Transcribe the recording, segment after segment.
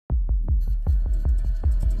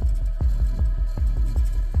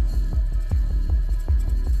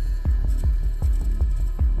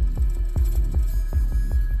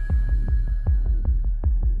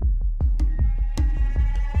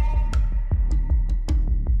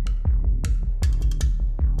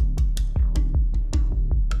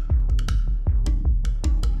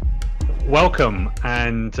welcome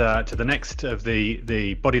and to the next of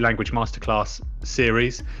the Body Language Masterclass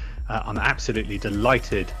series. I'm absolutely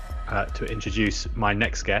delighted to introduce my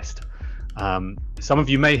next guest. Some of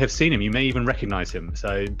you may have seen him, you may even recognize him.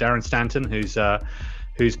 So Darren Stanton,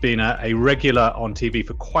 who's been a regular on TV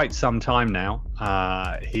for quite some time now.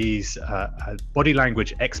 He's a body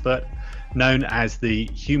language expert, known as the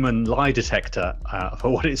human lie detector, for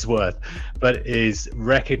what it's worth, but is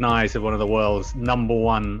recognized as one of the world's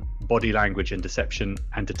 #1 body language and deception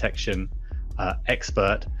and detection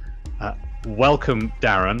expert. Welcome,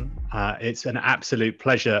 Darren. It's an absolute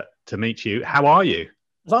pleasure to meet you. How are you?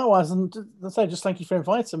 Likewise, and just thank you for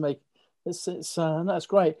inviting me. That's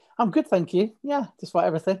great. I'm good, thank you. Yeah, despite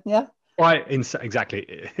everything. Yeah.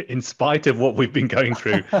 Exactly. In spite of what we've been going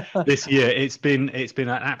through this year, it's been an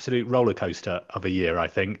absolute roller coaster of a year, I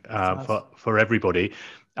think, for everybody.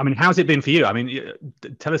 I mean, how's it been for you? I mean,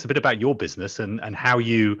 tell us a bit about your business and how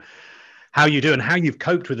you do and how you've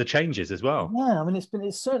coped with the changes as well. Yeah, I mean,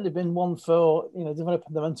 it's certainly been one for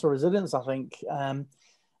developing the mental resilience, I think.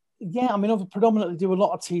 Yeah, I mean, I predominantly do a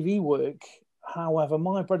lot of TV work. However,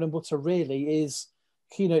 my bread and butter really is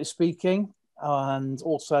keynote speaking and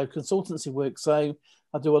also consultancy work. So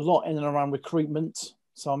I do a lot in and around recruitment.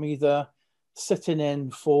 So I'm either sitting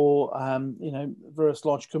in for, various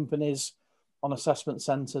large companies on assessment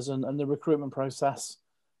centres and the recruitment process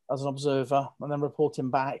as an observer and then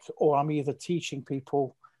reporting back, or I'm either teaching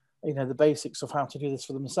people, the basics of how to do this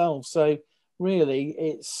for themselves. So really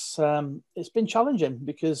it's been challenging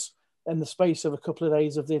because in the space of a couple of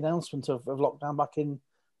days of the announcement of lockdown back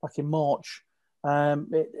in March,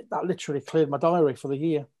 that literally cleared my diary for the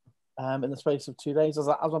year in the space of 2 days, as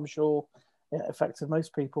I'm sure it affected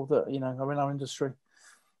most people that are in our industry.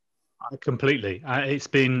 Completely.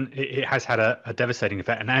 It has had a devastating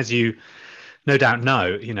effect, and as you no doubt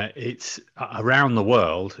know, it's around the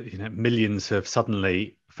world. Millions have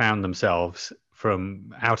suddenly found themselves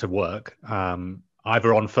from out of work,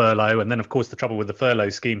 either on furlough, and then of course the trouble with the furlough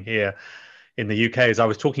scheme here in the UK, as I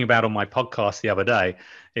was talking about on my podcast the other day,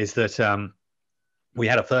 is that we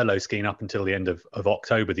had a furlough scheme up until the end of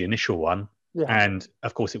October, the initial one, and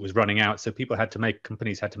of course it was running out, so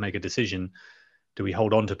companies had to make a decision: do we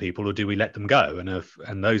hold on to people or do we let them go?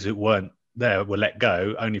 And those who weren't there were let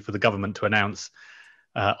go, only for the government to announce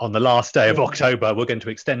on the last day of October, we're going to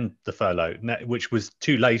extend the furlough, which was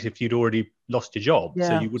too late if you'd already lost your job,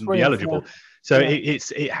 so you wouldn't be eligible. So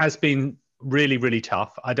it has been really, really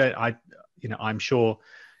tough. I'm sure,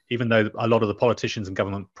 even though a lot of the politicians and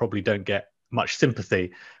government probably don't get much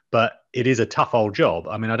sympathy, but it is a tough old job.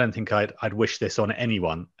 I mean, I don't think I'd wish this on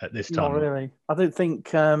anyone at this time. Not really. I don't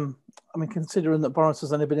think. Considering that Boris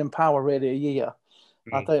has only been in power really a year,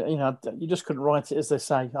 I don't. You just couldn't write it, as they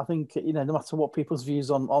say. I think no matter what people's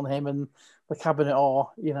views on him and the cabinet are,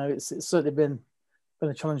 it's certainly been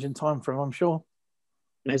a challenging time for him, I'm sure.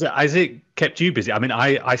 Has it kept you busy? I mean,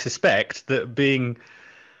 I suspect that being.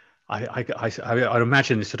 I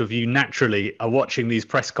imagine sort of you naturally are watching these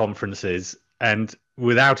press conferences and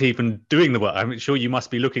without even doing the work, I'm sure you must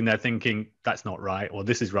be looking there thinking that's not right or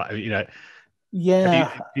this is right. Yeah.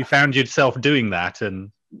 Have you found yourself doing that?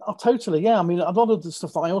 And oh, totally, yeah. I mean, a lot of the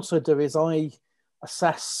stuff that I also do is I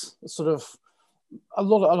assess sort of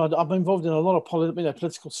I'm involved in a lot of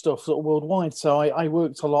political stuff sort of worldwide. So I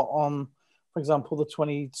worked a lot on, for example, the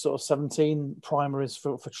 2017 primaries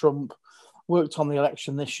for Trump. Worked on the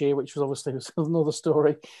election this year, which was obviously another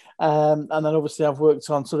story. And then obviously I've worked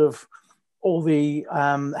on sort of all the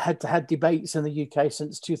head-to-head debates in the UK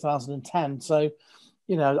since 2010. So,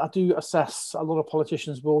 I do assess a lot of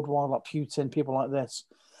politicians worldwide, like Putin, people like this.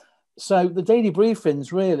 So the daily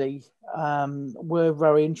briefings really were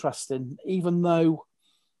very interesting, even though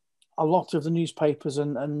a lot of the newspapers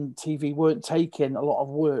and TV weren't taking a lot of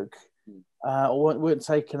work or weren't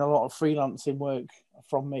taking a lot of freelancing work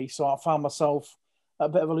from me. So I found myself a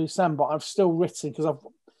bit of a loose end, but I've still written because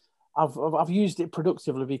I've used it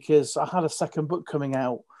productively because I had a second book coming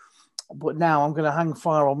out, but now I'm going to hang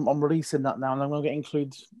fire on releasing that now, and I'm going to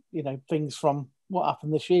include things from what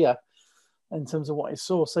happened this year in terms of what I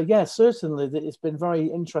saw. So yeah, certainly it's been very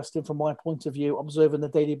interesting from my point of view, observing the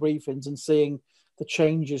daily briefings and seeing the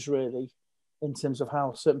changes really in terms of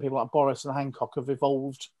how certain people like Boris and Hancock have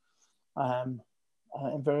evolved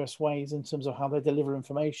in various ways in terms of how they deliver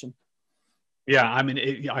information. Yeah, I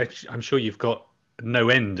mean, I'm sure you've got no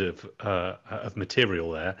end of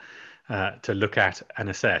material there to look at and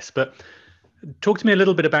assess. But talk to me a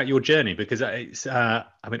little bit about your journey, because it's. I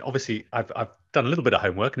mean, obviously, I've done a little bit of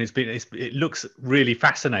homework, and it looks really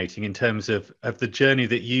fascinating in terms of the journey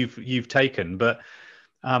that you've taken. But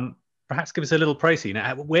perhaps give us a little précis.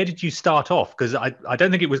 Now, where did you start off? Because I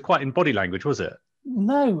don't think it was quite in body language, was it?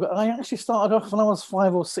 No, I actually started off when I was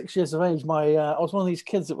 5 or 6 years of age. I was one of these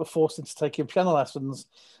kids that were forced into taking piano lessons.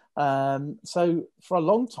 So for a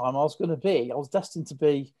long time, I was destined to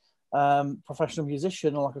be professional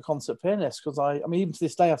musician or like a concert pianist because I mean, even to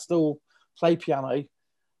this day, I still play piano.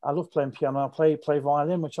 I love playing piano. I play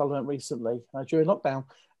violin, which I learned recently during lockdown.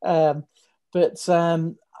 But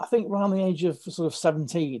I think around the age of sort of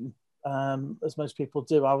 17, as most people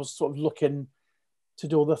do, I was sort of looking to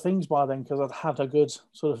do other things by then because I'd had a good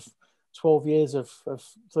sort of 12 years of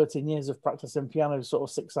 13 years of practicing piano, sort of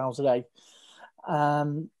 6 hours a day.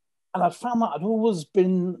 And I'd found that I'd always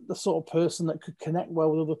been the sort of person that could connect well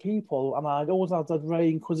with other people. And I'd always had a very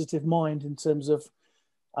inquisitive mind in terms of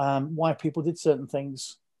why people did certain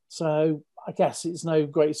things. So I guess it's no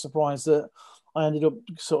great surprise that I ended up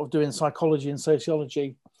sort of doing psychology and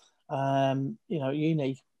sociology, at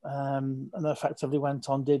uni, and effectively went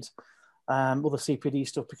on, did all the CPD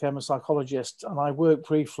stuff, became a psychologist. And I worked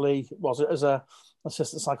briefly, as a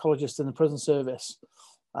assistant psychologist in the prison service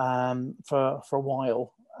for a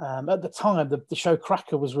while. At the time, the show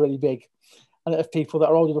Cracker was really big. And if people that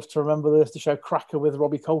are old enough to remember this, the show Cracker with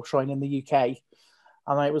Robbie Coltrane in the UK.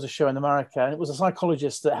 And it was a show in America. And it was a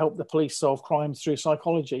psychologist that helped the police solve crimes through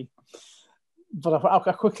psychology. But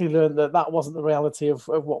I quickly learned that wasn't the reality of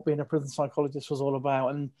what being a prison psychologist was all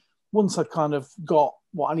about. And once I kind of got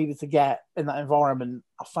what I needed to get in that environment,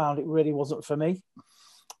 I found it really wasn't for me.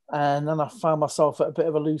 And then I found myself at a bit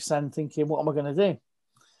of a loose end thinking, what am I going to do?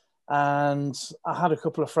 And I had a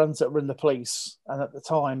couple of friends that were in the police. And at the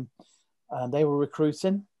time, they were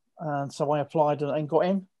recruiting. And so I applied and got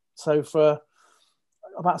in. So for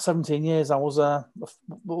about 17 years, I was what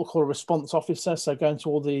we'll call a response officer. So going to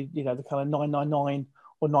all the kind of 999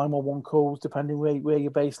 or 911 calls, depending where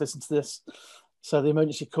you're based, listen to this. So the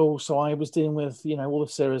emergency calls. So I was dealing with, all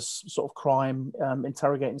the serious sort of crime,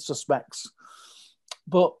 interrogating suspects.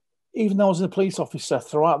 But even though I was a police officer,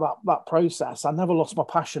 throughout that process, I never lost my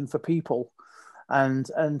passion for people and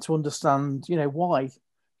to understand, why.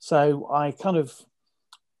 So I kind of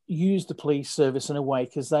used the police service in a way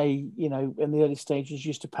because they, in the early stages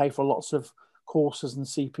used to pay for lots of courses and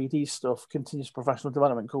CPD stuff, continuous professional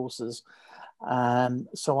development courses.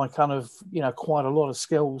 So I kind of, acquired a lot of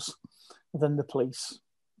skills within the police.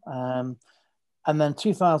 And then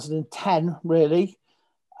 2010, really,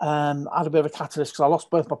 I had a bit of a catalyst because I lost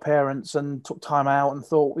both my parents and took time out and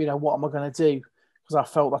thought, what am I going to do? Because I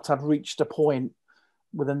felt that I'd reached a point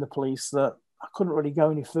within the police that I couldn't really go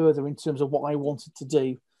any further in terms of what I wanted to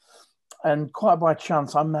do. And quite by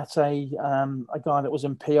chance, I met a guy that was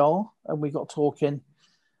in PR and we got talking.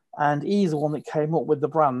 And he's the one that came up with the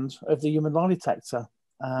brand of the human lie detector.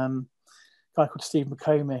 A guy called Steve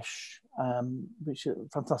McComish, which is a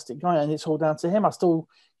fantastic guy. And it's all down to him. I still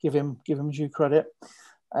give him due credit.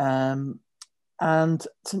 And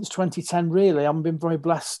since 2010, really, I've been very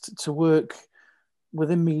blessed to work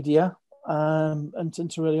within media and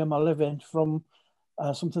to really earn my living from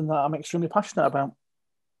something that I'm extremely passionate about.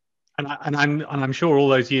 And I'm sure all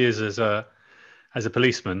those years as a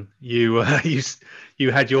policeman, you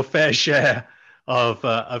had your fair share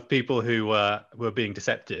of people who were being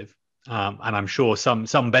deceptive, and I'm sure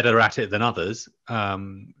some better at it than others.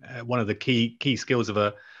 One of the key skills of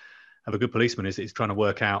a good policeman is trying to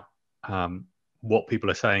work out what people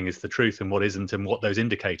are saying is the truth and what isn't, and what those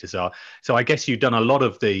indicators are. So I guess you've done a lot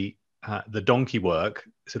of the donkey work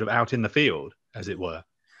sort of out in the field, as it were.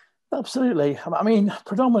 Absolutely. I mean,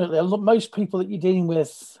 predominantly, most people that you're dealing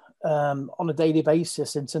with on a daily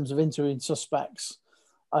basis in terms of interviewing suspects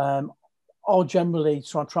are generally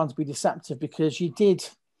trying to be deceptive because you did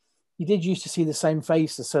used to see the same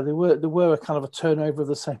faces. So there were a kind of a turnover of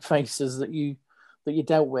the same faces that you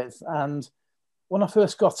dealt with. And when I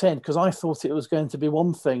first got in, because I thought it was going to be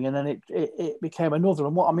one thing and then it became another.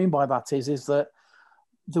 And what I mean by that is that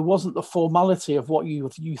there wasn't the formality of what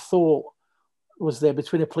you thought was there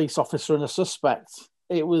between a police officer and a suspect.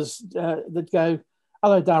 It was, they'd go,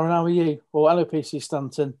 hello, Darren, how are you? Or hello, PC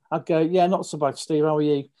Stanton. I'd go, yeah, not so bad, Steve, how are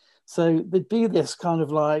you? So there'd be this kind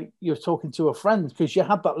of like you're talking to a friend because you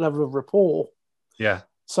had that level of rapport. Yeah.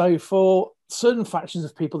 So for certain factions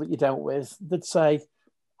of people that you dealt with, they'd say,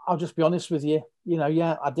 I'll just be honest with you.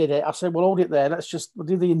 Yeah, I did it. I said, well, hold it there. We'll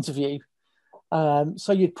do the interview.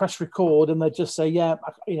 So you'd press record and they'd just say, yeah,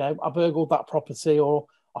 I burgled that property or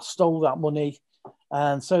I stole that money.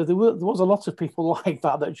 And so there was a lot of people like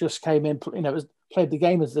that just came in, played the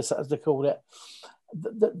game as they called it.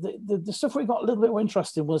 The stuff we got a little bit more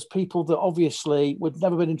interesting was people that obviously would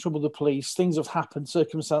never been in trouble with the police. Things have happened,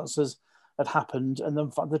 circumstances had happened, and then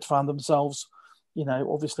they'd found themselves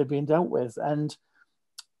obviously being dealt with. And,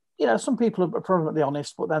 some people are permanently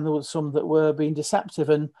honest, but then there was some that were being deceptive.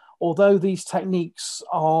 And although these techniques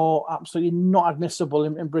are absolutely not admissible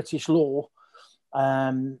in British law,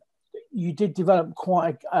 you did develop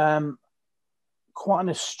quite an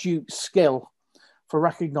astute skill for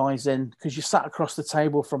recognizing, because you sat across the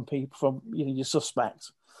table from people, from your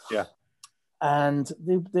suspect. Yeah. And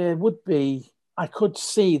there would be, I could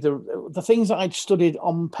see the things that I'd studied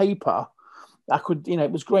on paper. I could,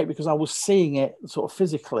 it was great because I was seeing it sort of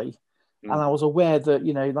physically, and I was aware that,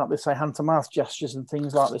 like they say, hand to mouth gestures and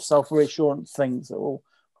things like this, self-reassurance things that we'll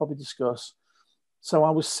probably discuss. So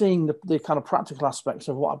I was seeing the kind of practical aspects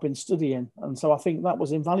of what I've been studying. And so I think that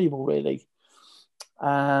was invaluable, really.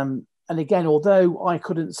 And again, although I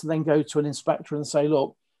couldn't then go to an inspector and say,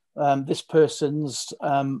 look, this person's,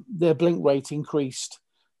 their blink rate increased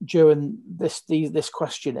during this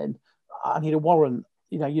questioning, I need a warrant.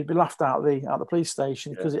 You'd be laughed out of the police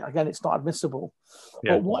station because, again, it's not admissible.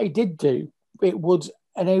 Yeah. But what it did do, it would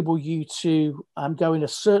enable you to go in a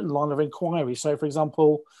certain line of inquiry. So, for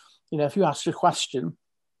example, if you asked a question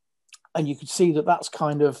and you could see that that's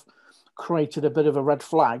kind of created a bit of a red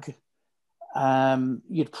flag,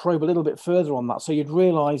 you'd probe a little bit further on that. So you'd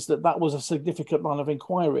realise that was a significant line of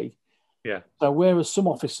inquiry. Yeah. So whereas some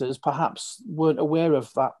officers perhaps weren't aware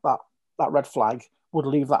of that red flag, would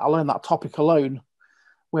leave that alone, that topic alone,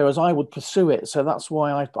 whereas I would pursue it. So that's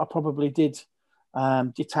why I probably did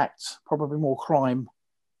detect probably more crime,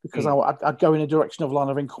 because I'd go in a direction of line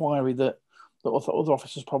of inquiry that other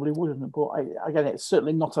officers probably wouldn't. But again, it's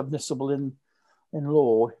certainly not admissible in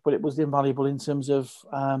law, but it was invaluable in terms of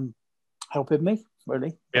helping me,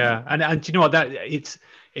 really. Yeah, and do you know what, that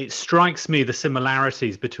it strikes me the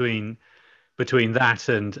similarities between that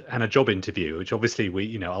and a job interview, which obviously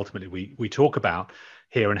we ultimately we talk about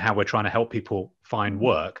here, and how we're trying to help people find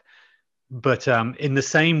work. But in the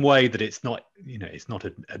same way that it's not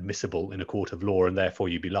admissible in a court of law, and therefore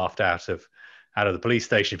you'd be laughed out of the police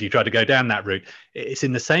station if you try to go down that route. It's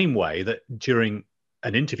in the same way that during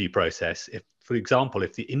an interview process, if, for example,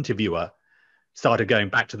 if the interviewer started going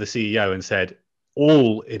back to the CEO and said,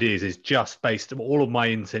 all it is just based, all of my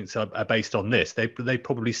instincts are based on this, they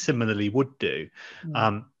probably similarly would do.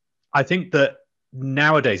 I think that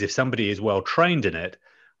nowadays, if somebody is well trained in it,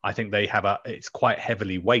 I think it's quite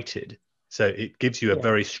heavily weighted. So it gives you a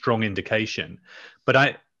very strong indication. But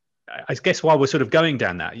I guess while we're sort of going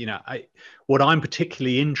down that, what I'm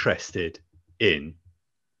particularly interested in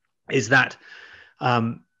is that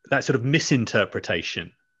that sort of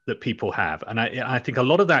misinterpretation that people have. And I think a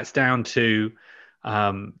lot of that's down to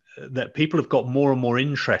that people have got more and more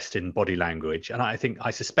interest in body language. And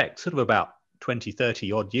I suspect sort of about 20,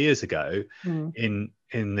 30 odd years ago in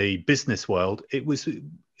the business world, it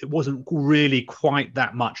wasn't really quite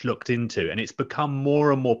that much looked into, and it's become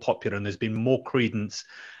more and more popular, and there's been more credence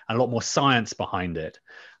and a lot more science behind it.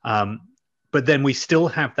 But then we still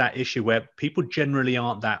have that issue where people generally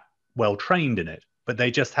aren't that well trained in it, but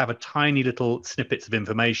they just have a tiny little snippets of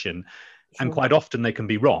information, and quite often they can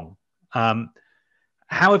be wrong.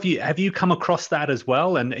 How have you come across that as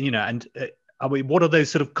well? And what are those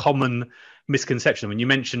sort of common misconceptions? I mean, you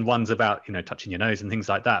mentioned ones about touching your nose and things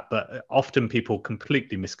like that, but often people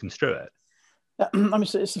completely misconstrue it. I mean,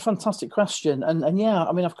 it's a fantastic question, and yeah,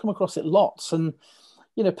 I mean, I've come across it lots, and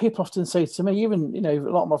people often say to me, even a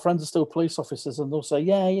lot of my friends are still police officers, and they'll say,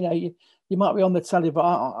 yeah, you might be on the telly, but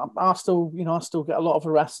I still get a lot of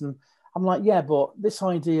arrests. And I'm like, yeah, but this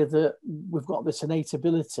idea that we've got this innate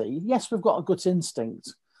ability, yes, we've got a gut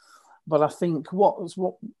instinct, but I think what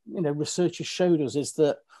research has showed us is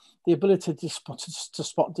that the ability to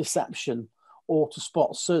spot deception, or to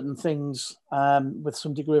spot certain things with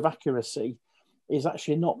some degree of accuracy, is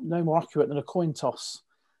actually no more accurate than a coin toss.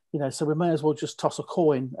 So we may as well just toss a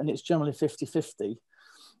coin, and it's generally 50-50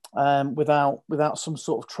 without some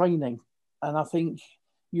sort of training. And I think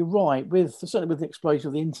you're right, certainly with the explosion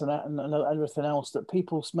of the internet and everything else, that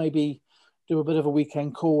people maybe do a bit of a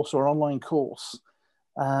weekend course or an online course,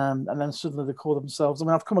 and then suddenly they call themselves. I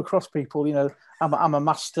mean, I've come across people, I'm a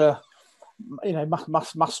master,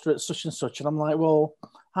 master at such and such, and I'm like, well,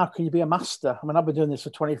 how can you be a master? I mean, I've been doing this for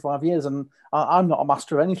 25 years, and I'm not a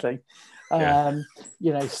master of anything.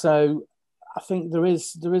 So I think there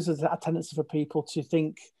is a tendency for people to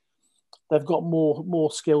think they've got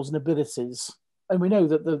more skills and abilities. And we know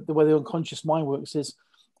that the way the unconscious mind works is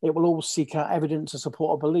it will always seek out evidence to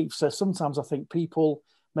support a belief. So sometimes I think people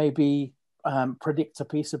maybe predict a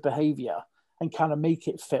piece of behavior and kind of make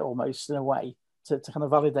it fit almost in a way to kind of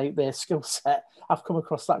validate their skill set. I've come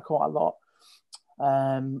across that quite a lot.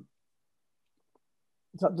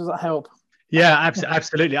 Does that help? Yeah,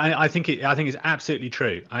 absolutely. I think it's absolutely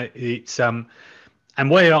true. It's and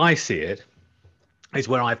where I see it is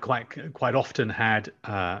where I've quite often had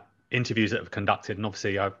interviews that have conducted, and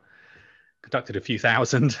obviously I've conducted a few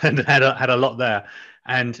thousand and had a lot there.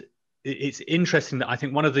 And it's interesting that I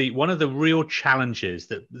think one of the real challenges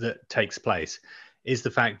that takes place is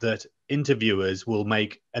the fact that interviewers will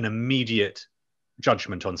make an immediate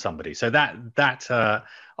judgment on somebody. So that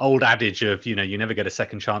old adage of, you never get a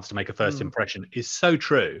second chance to make a first impression is so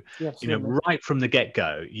true. Yeah, absolutely. Right from the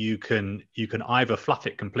get-go, you can either fluff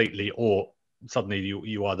it completely or suddenly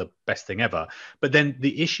you are the best thing ever. But then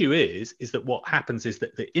the issue is that what happens is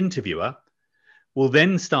that the interviewer will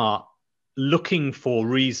then start looking for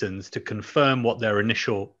reasons to confirm what their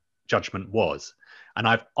initial judgment was. And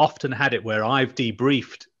I've often had it where I've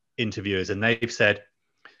debriefed interviewers and they've said,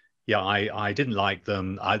 yeah, I didn't like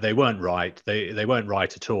them. They weren't right. They weren't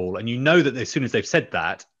right at all. And you know that as soon as they've said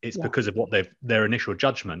that, it's because of their initial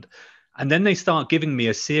judgment. And then they start giving me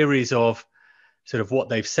a series of sort of what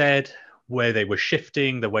they've said, where they were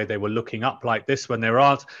shifting, the way they were looking up like this when they were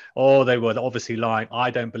asked, oh, they were obviously lying.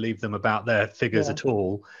 I don't believe them about their figures at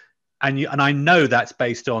all. And I know that's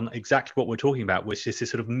based on exactly what we're talking about, which is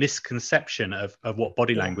this sort of misconception of what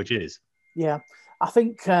body language is. Yeah, I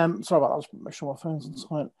think. Sorry about that. Just make sure my phone's on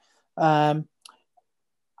silent.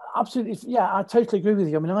 Absolutely, yeah, I totally agree with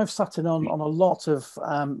you. I mean, I've sat in on a lot of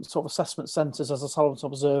sort of assessment centres as a silent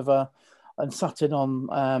observer, and sat in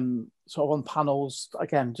on sort of on panels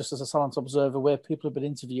again, just as a silent observer, where people have been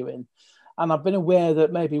interviewing, and I've been aware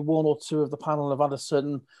that maybe one or two of the panel have had a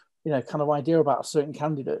certain, kind of idea about a certain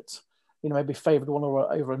candidate, maybe favoured one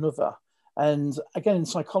over another. And again, in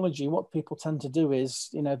psychology, what people tend to do is,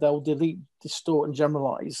 they'll delete, distort, and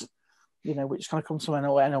generalize, which kind of comes from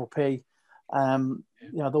NLP.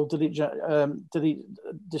 They'll delete,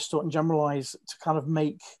 distort, and generalize to kind of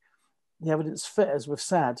make the evidence fit, as we've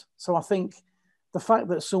said. So I think the fact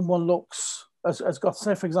that someone looks, has got,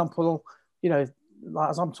 say, for example, like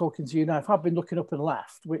as I'm talking to you now, if I've been looking up and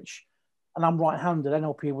left, and I'm right-handed,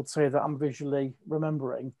 NLP would say that I'm visually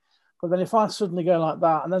remembering. But then if I suddenly go like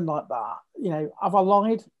that and then like that, have I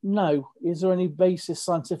lied? No. Is there any basis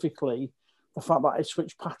scientifically, the fact that I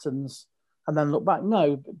switch patterns and then look back?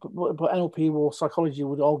 No. But NLP or psychology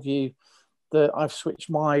would argue that I've switched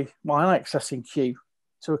my eye accessing cue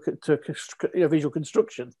to a visual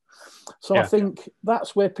construction. So I think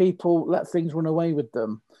that's where people let things run away with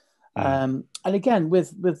them. And again,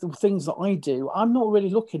 with the things that I do, I'm not really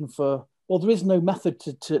looking for, well, there is no method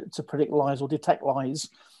to predict lies or detect lies.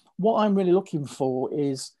 What I'm really looking for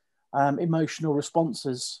is emotional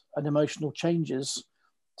responses and emotional changes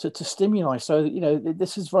to stimuli. So,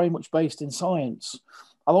 this is very much based in science.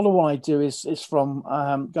 A lot of what I do is from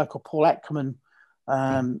a guy called Paul Ekman,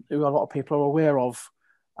 who a lot of people are aware of.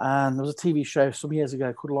 And there was a TV show some years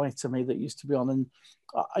ago called Lie to Me that used to be on. And,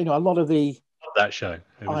 a lot of the... that show.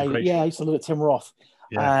 It was a great show. I used to look at Tim Roth.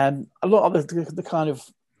 Yeah. A lot of the kind of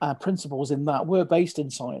principles in that were based in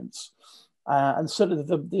science. And certainly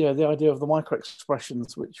the idea of the micro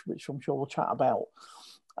expressions, which I'm sure we'll chat about.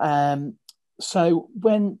 So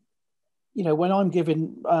when I'm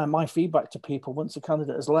giving my feedback to people once a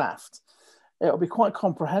candidate has left, it'll be quite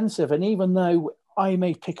comprehensive. And even though I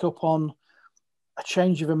may pick up on a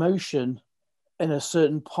change of emotion in a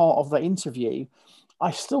certain part of the interview,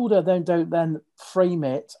 I still don't then frame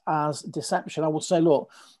it as deception. I will say,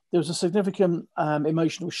 look, there was a significant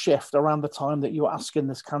emotional shift around the time that you were asking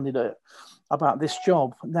this candidate about this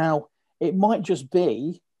job. Now, it might just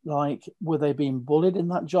be like, were they being bullied in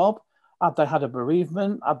that job? Had they had a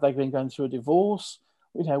bereavement? Had they been going through a divorce?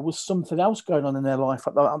 Was something else going on in their life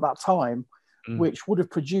at that time, which would have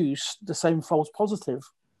produced the same false positive?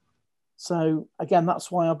 So again,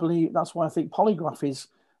 that's why I think polygraph is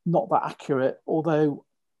not that accurate, although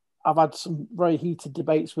I've had some very heated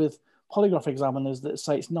debates with polygraph examiners that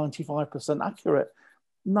say it's 95% accurate.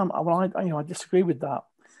 No, I disagree with that.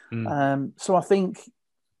 So I think,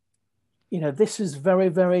 this is very,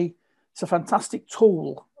 very, it's a fantastic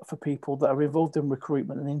tool for people that are involved in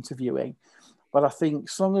recruitment and interviewing. But I think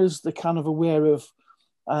as long as they're kind of aware of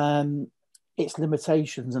its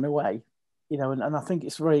limitations in a way, and I think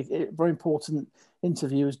it's very, very important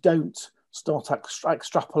interviewers don't start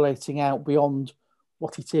extrapolating out beyond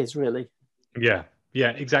what it is really. Yeah,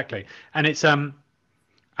 exactly. And it's and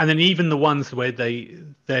then even the ones where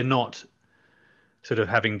they're not sort of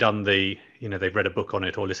having done the, they've read a book on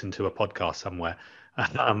it or listened to a podcast somewhere.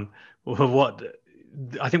 What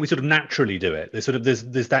I think we sort of naturally do it.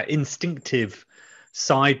 There's that instinctive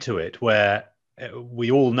side to it where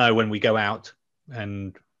we all know when we go out,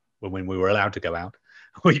 and when we were allowed to go out,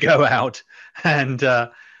 we go out and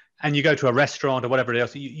and you go to a restaurant or whatever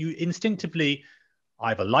else, you instinctively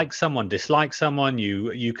either like someone, dislike someone.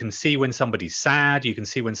 You can see when somebody's sad. You can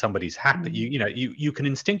see when somebody's happy. You can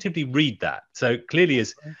instinctively read that. So clearly,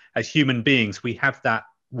 as human beings, we have that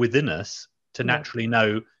within us to naturally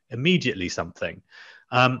know immediately something.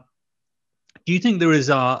 Do you think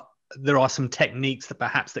there are some techniques that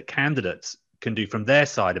perhaps that candidates can do from their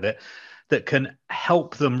side of it that can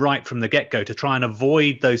help them right from the get-go to try and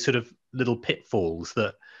avoid those sort of little pitfalls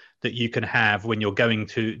that you can have when you're going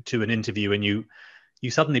to an interview and you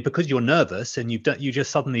suddenly, because you're nervous and you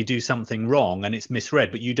just suddenly do something wrong and it's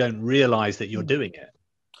misread, but you don't realize that you're doing it?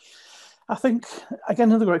 I think, again,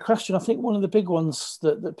 another great question. I think one of the big ones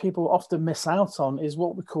that people often miss out on is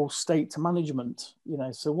what we call state management.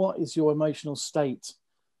 So what is your emotional state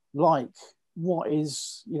like? What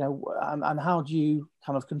is, and how do you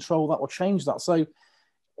kind of control that or change that? So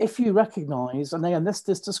if you recognize, and again, this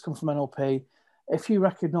does come from NLP, if you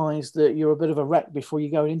recognize that you're a bit of a wreck before you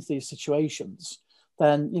go into these situations,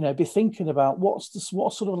 then, be thinking about what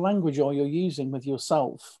sort of language are you using with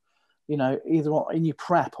yourself, either in your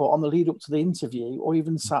prep or on the lead up to the interview, or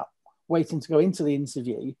even sat waiting to go into the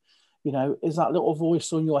interview. Is that little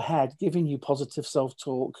voice on your head giving you positive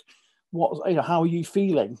self-talk? How are you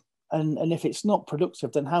feeling? And if it's not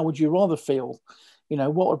productive, then how would you rather feel?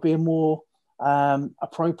 What would be a more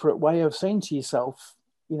appropriate way of saying to yourself,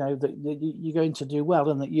 that you're going to do well,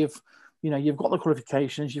 and that you've got the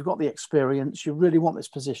qualifications, you've got the experience, you really want this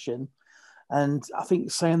position. And I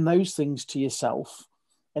think saying those things to yourself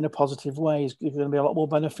in a positive way is going to be a lot more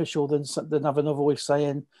beneficial than having a voice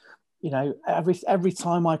saying, every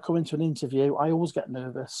time I come into an interview, I always get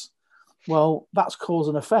nervous. Well, that's cause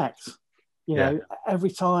and effect.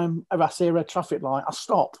 Every time I see a red traffic light, I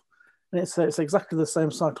stop. And it's exactly the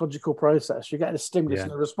same psychological process. You're getting a stimulus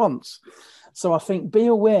and a response. So I think be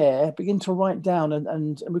aware, begin to write down,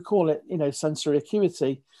 and we call it, sensory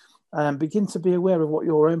acuity. Begin to be aware of what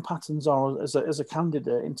your own patterns are as a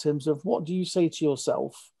candidate in terms of what do you say to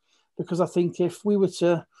yourself? Because I think if we were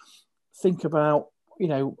to think about,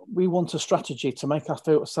 we want a strategy to make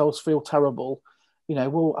ourselves feel terrible,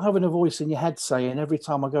 well, having a voice in your head saying every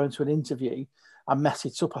time I go into an interview, I mess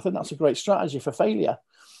it up. I think that's a great strategy for failure.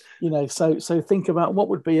 So think about what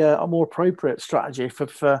would be a more appropriate strategy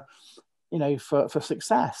for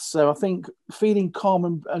success. So I think feeling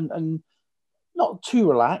calm and not too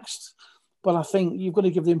relaxed, but I think you've got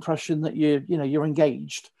to give the impression that you're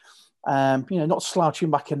engaged. Not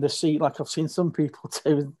slouching back in the seat like I've seen some people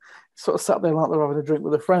do, sort of sat there like they're having a drink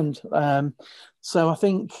with a friend. So I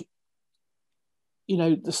think,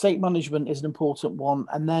 the state management is an important one.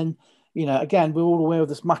 And then, again, we're all aware of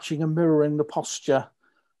this matching and mirroring the posture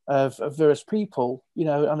of various people,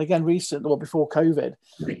 and again, recently, before COVID,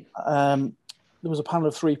 there was a panel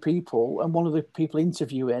of 3 people, and one of the people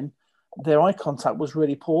interviewing, their eye contact was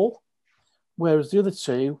really poor, whereas the other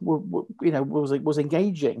 2 was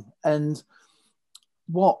engaging. And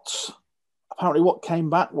what came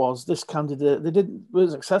back was this candidate, they were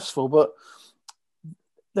successful, but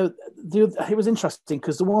it was interesting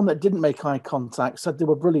because the one that didn't make eye contact said they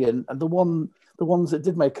were brilliant, and the ones that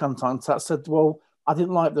did make contact said, well, I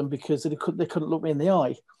didn't like them because they couldn't look me in the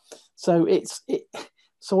eye. So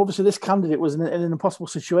so obviously this candidate was in an impossible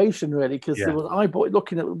situation, really, because there was eyeball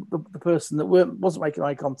looking at the person that wasn't making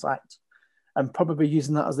eye contact and probably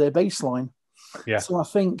using that as their baseline. Yeah. So I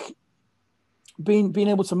think being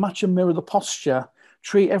able to match and mirror the posture,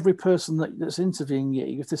 treat every person that's interviewing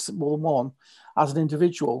you, if there's more than one, as an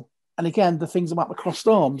individual. And again, the things about the crossed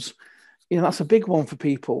arms, that's a big one for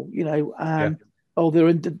people. They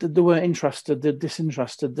weren't interested, they're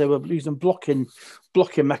disinterested, they were using blocking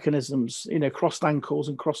mechanisms, crossed ankles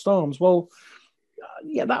and crossed arms. Well,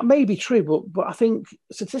 that may be true, but I think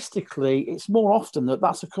statistically it's more often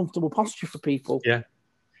that's a comfortable posture for people. Yeah.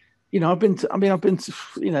 I've been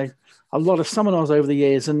to a lot of seminars over the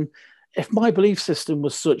years, and if my belief system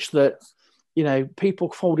was such that,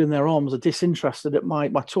 people folding their arms are disinterested at my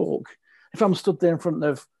talk, if I'm stood there in front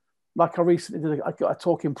of, like I recently did, I got a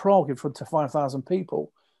talk in Prague in front of 5,000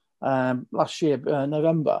 people last year,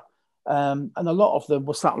 November, and a lot of them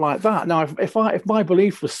were sat like that. Now, if my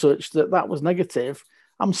belief was such that was negative,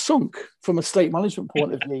 I'm sunk from a state management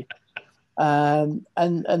point of view, and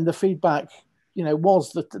the feedback,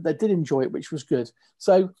 was that they did enjoy it, which was good.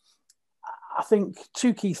 So I think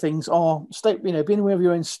 2 key things are being aware of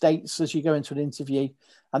your own states as you go into an interview,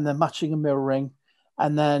 and then matching and mirroring.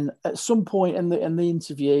 And then at some point in the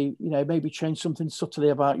interview, maybe change something subtly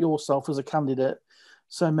about yourself as a candidate.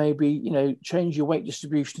 So maybe, change your weight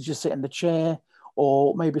distribution to just sit in the chair,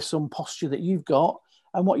 or maybe some posture that you've got.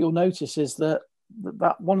 And what you'll notice is that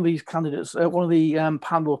that one of these candidates, one of the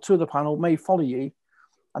panel or two of the panel may follow you,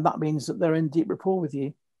 and that means that they're in deep rapport with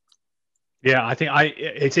you. Yeah, I think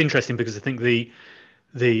it's interesting because I think the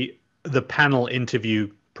panel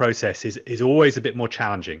interview process is always a bit more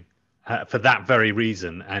challenging for that very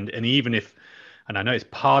reason. And even if, and I know it's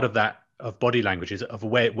part of that of body languages of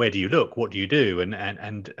where do you look, what do you do,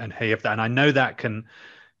 and hey, if that, and I know that can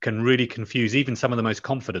really confuse even some of the most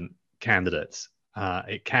confident candidates.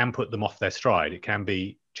 It can put them off their stride. It can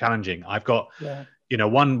be challenging. I've got,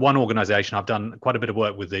 one organization I've done quite a bit of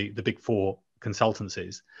work with, the big four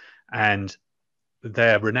consultancies, and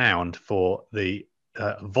they're renowned for the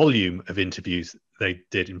volume of interviews they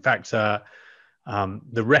did. In fact, the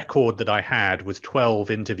record that I had was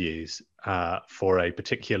 12 interviews for a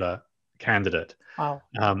particular candidate. Wow.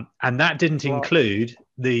 And that didn't include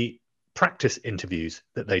the practice interviews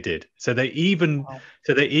that they did. So they even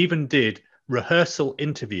did rehearsal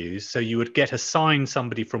interviews. So you would get assigned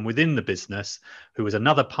somebody from within the business who was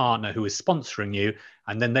another partner who was sponsoring you,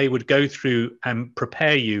 and then they would go through and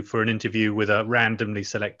prepare you for an interview with a randomly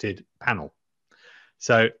selected panel.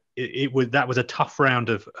 So that was a tough round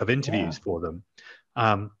of interviews for them.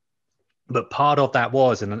 But part of that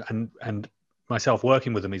was, and myself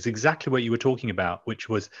working with them, is exactly what you were talking about, which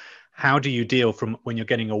was how do you deal from when you're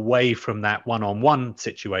getting away from that one-on-one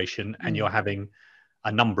situation and you're having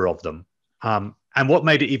a number of them. And what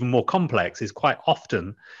made it even more complex is quite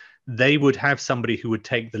often they would have somebody who would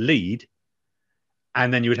take the lead,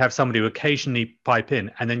 and then you would have somebody who occasionally pipe in,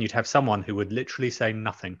 and then you'd have someone who would literally say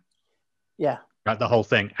nothing. Yeah. Right, the whole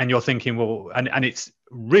thing. And you're thinking, well, and it's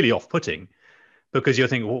really off-putting, because you're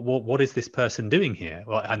thinking, well, what is this person doing here?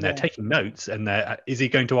 Well, and they're taking notes, and is he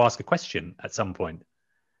going to ask a question at some point?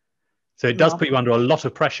 So it does put you under a lot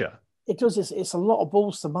of pressure. It does. It's a lot of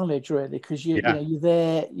balls to manage, really, because you're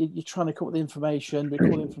there, you're trying to come up with information,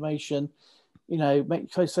 record information,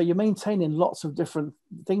 so you're maintaining lots of different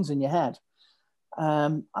things in your head.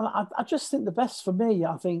 And I just think the best for me,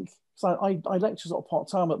 I think, so I lecture sort of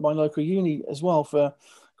part-time at my local uni as well for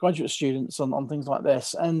graduate students on things like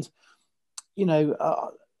this. And,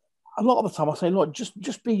 a lot of the time I say, look,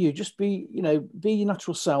 just be you, be your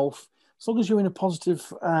natural self. As long as you're in a positive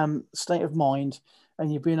state of mind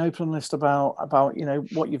and you're being open and honest about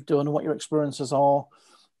what you've done and what your experiences are,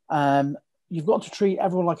 you've got to treat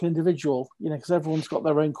everyone like an individual, because everyone's got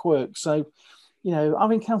their own quirks. So,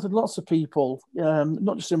 I've encountered lots of people,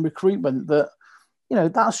 not just in recruitment, that,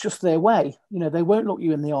 that's just their way. They won't look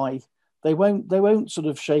you in the eye. They won't sort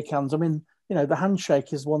of shake hands. I mean, the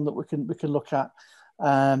handshake is one that we can look at.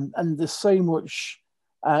 And there's so much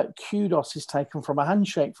kudos is taken from a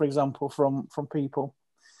handshake, for example, from people.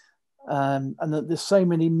 And that there's so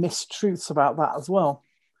many mistruths about that as well.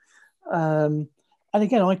 And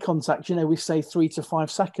again, eye contact, we say 3 to 5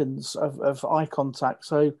 seconds of eye contact.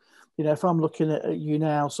 So, if I'm looking at you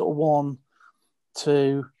now, sort of 1,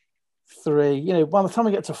 2, 3, by the time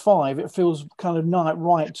I get to 5, it feels kind of not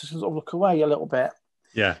right to sort of look away a little bit.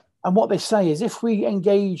 Yeah. And what they say is if we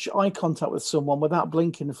engage eye contact with someone without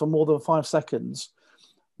blinking for more than 5 seconds,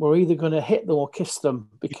 we're either going to hit them or kiss them,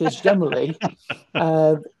 because generally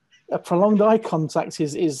a prolonged eye contact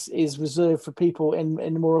is reserved for people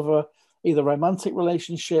in more of a either romantic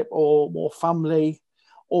relationship or more family,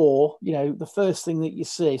 or, the first thing that you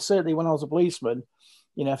see, certainly when I was a policeman,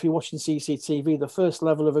 if you're watching CCTV, the first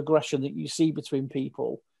level of aggression that you see between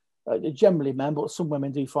people, generally men, but some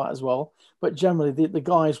women do fight as well. But generally the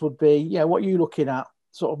guys would be, what are you looking at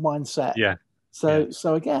sort of mindset. Yeah.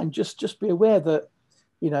 So again, just be aware that,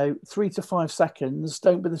 3 to 5 seconds,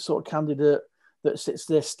 don't be the sort of candidate that sits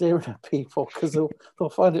there staring at people, because they'll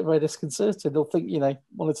find it very disconcerting. They'll think,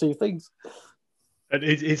 one or two things.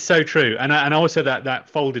 It's so true. And also that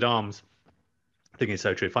folded arms thing is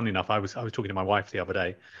so true. Funnily enough, I was talking to my wife the other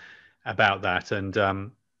day about that,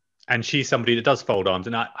 and she's somebody that does fold arms,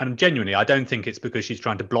 and genuinely, I don't think it's because she's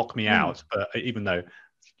trying to block me out, but even though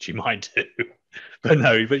she might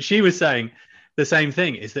do, but she was saying the same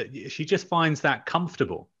thing, is that she just finds that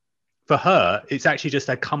comfortable. For her, it's actually just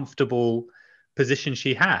a comfortable position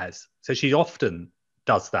she has. So she often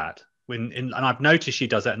does that. And I've noticed she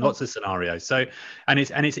does that in lots of scenarios. So, and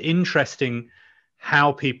it's interesting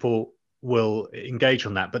how people will engage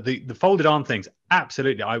on that. But the folded arm things,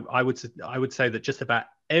 absolutely. I would say that just about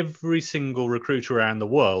every single recruiter around the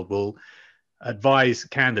world will advise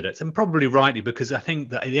candidates, and probably rightly, because I think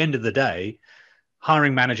that at the end of the day,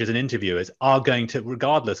 hiring managers and interviewers are going to,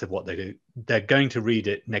 regardless of what they do, they're going to read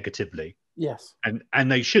it negatively. Yes.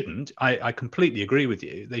 And they shouldn't. I completely agree with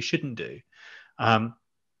you. They shouldn't do.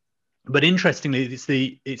 But interestingly,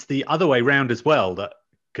 it's the other way round as well that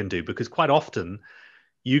can do, because quite often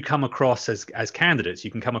you come across as candidates,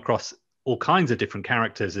 you can come across all kinds of different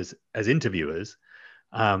characters as interviewers.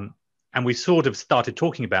 And we sort of started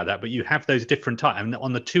talking about that, but you have those different types. And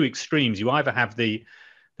on the two extremes, you either have the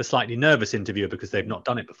slightly nervous interviewer because they've not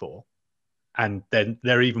done it before, and then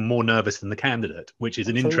they're even more nervous than the candidate, which is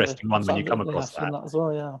an Absolutely. interesting one when you come across I've seen that. that as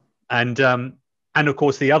well. Yeah. And of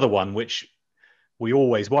course the other one, which we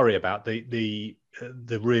always worry about, the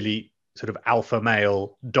really sort of alpha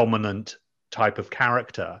male dominant type of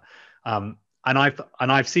character. And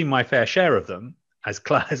I've seen my fair share of them as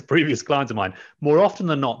previous clients of mine. More often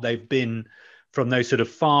than not, they've been from those sort of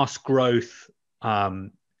fast growth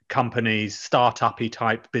companies, startup-y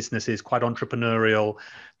type businesses, quite entrepreneurial.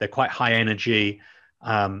 They're quite high energy,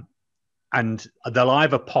 and they'll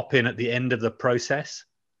either pop in at the end of the process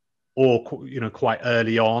or quite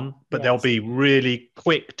early on, but they'll be really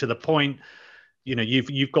quick to the point.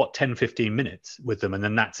 You've got 10-15 minutes with them, and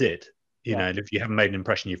then that's it. If you haven't made an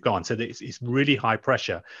impression, you've gone. So it's really high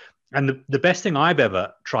pressure. And the best thing I've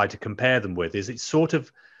ever tried to compare them with is it's sort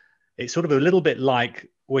of a little bit like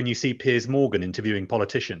when you see Piers Morgan interviewing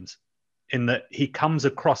politicians, in that he comes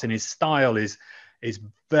across, and his style is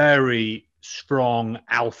very strong,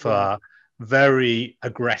 alpha, very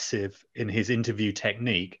aggressive in his interview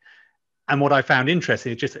technique. And what I found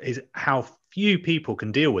interesting is how few people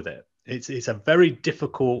can deal with it. It's a very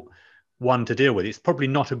difficult one to deal with. It's probably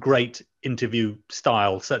not a great interview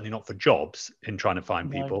style, certainly not for jobs in trying to find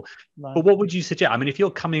people. No. But what would you suggest? I mean, if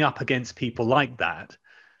you're coming up against people like that,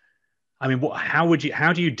 I mean, how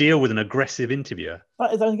do you deal with an aggressive interviewer?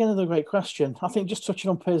 That is again another great question. I think just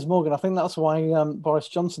touching on Piers Morgan, I think that's why Boris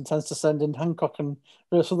Johnson tends to send in Hancock and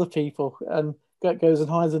various other people, and goes and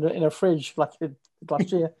hides in a fridge like he did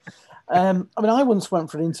last year. I mean, I once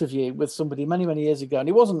went for an interview with somebody many, many years ago, and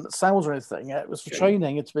it wasn't sales or anything. It was for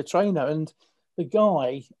training. It's to be a trainer. And the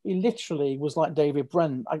guy, he literally was like David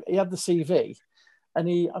Brent. He had the CV,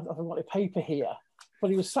 and I've got a paper here,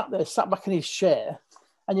 but he was sat back in his chair,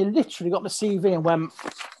 and you literally got the CV and went,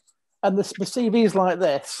 and the CV is like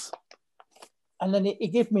this. And then he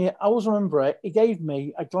gave me, I always remember it, he gave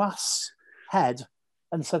me a glass head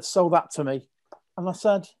and said, "Sell that to me." And I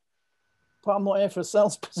said, "But I'm not here for a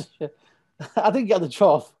sales position." I didn't get the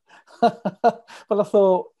job. But I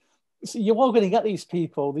thought, so you are going to get these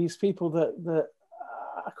people that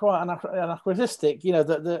are quite anachronistic,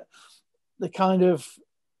 that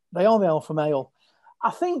they are the alpha male.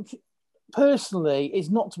 I think personally is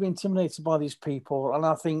not to be intimidated by these people. And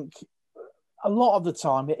I think a lot of the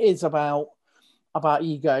time it is about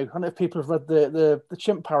ego. I don't know if people have read the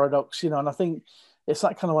chimp paradox, and I think it's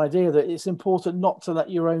that kind of idea that it's important not to let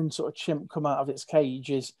your own sort of chimp come out of its cage.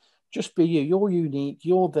 Is just be you. You're unique.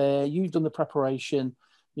 You're there. You've done the preparation.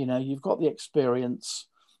 You've got the experience,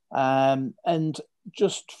 and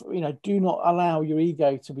just do not allow your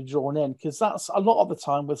ego to be drawn in, because that's a lot of the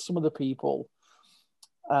time with some of the people.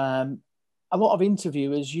 A lot of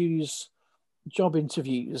interviewers use job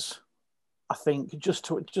interviews, I think, just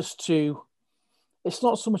to. It's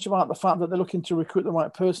not so much about the fact that they're looking to recruit the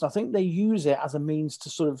right person. I think they use it as a means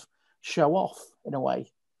to sort of show off in a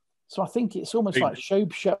way. So I think it's almost like show.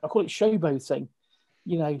 I call it showboating,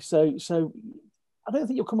 So I don't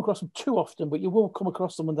think you'll come across them too often, but you will come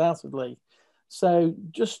across them undoubtedly. So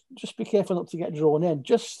just be careful not to get drawn in.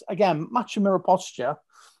 Just again, match your mirror posture.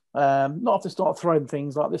 Not to start throwing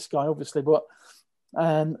things like this guy, obviously, but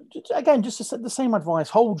just the same advice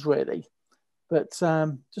holds really. But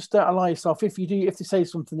just don't allow yourself, if they say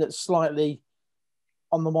something that's slightly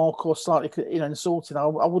on the mark or slightly insulting, I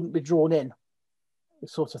wouldn't be drawn in,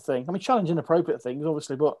 this sort of thing. I mean, challenge inappropriate things,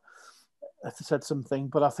 obviously, but if they said something.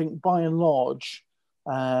 But I think by and large,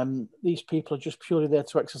 these people are just purely there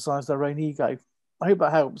to exercise their own ego. I hope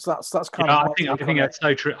that helps. That's kind of. I think that's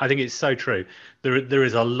so true. I think it's so true. There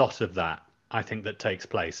is a lot of that, I think, that takes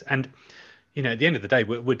place. And at the end of the day,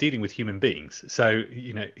 we're dealing with human beings. So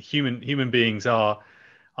human beings are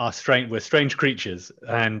strange. We're strange creatures,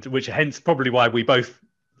 and which hence probably why we both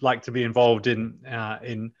like to be involved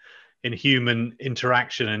in human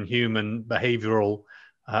interaction and human behavioural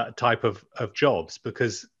type of jobs,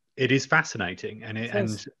 because it is fascinating.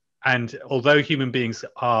 And although human beings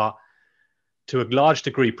are to a large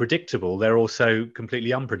degree predictable, they're also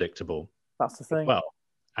completely unpredictable. That's the thing. Well,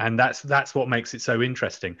 and that's what makes it so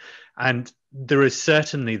interesting. And there is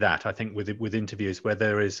certainly that, I think, with interviews where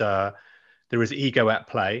there is ego at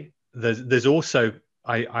play. There's also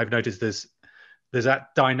I've noticed there's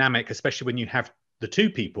that dynamic, especially when you have the two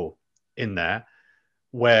people in there,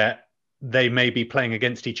 where they may be playing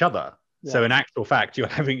against each other. Yeah. So in actual fact,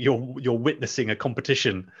 you're witnessing a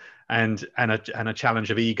competition and a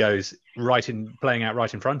challenge of egos playing out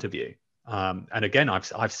right in front of you. And again,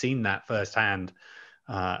 I've seen that firsthand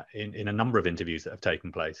in a number of interviews that have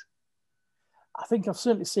taken place. I think I've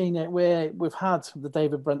certainly seen it where we've had the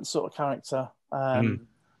David Brent sort of character,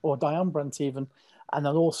 or Diane Brent even, and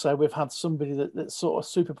then also we've had somebody that's sort of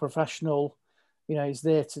super professional, is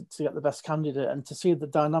there to get the best candidate, and to see the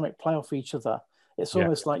dynamic play off each other. It's Yeah.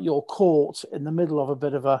 almost like you're caught in the middle of a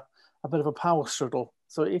bit of a power struggle.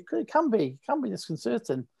 So it can be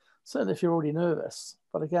disconcerting, certainly if you're already nervous.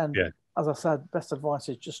 But again, Yeah. as I said, best advice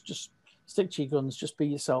is just stick to your guns, just be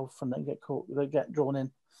yourself, and then get drawn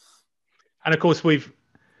in. And of course, we've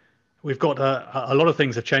got a lot of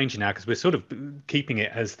things have changed now, because we're sort of keeping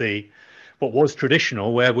it as what was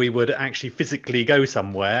traditional, where we would actually physically go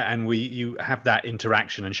somewhere and you have that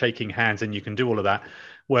interaction and shaking hands, and you can do all of that.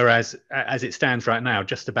 Whereas as it stands right now,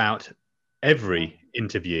 just about every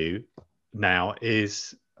interview now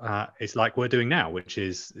is like we're doing now, which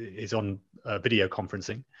is on video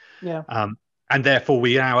conferencing. Yeah. And therefore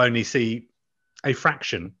we now only see a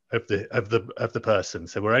fraction of the person.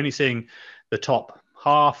 So we're only seeing the top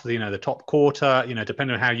half, the top quarter,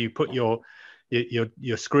 depending on how you put your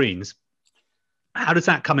screens. How does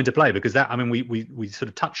that come into play? Because we sort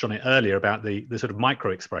of touched on it earlier about the sort of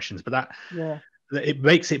micro expressions, but it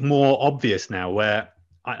makes it more obvious now,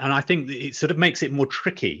 and I think it sort of makes it more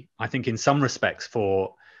tricky, I think, in some respects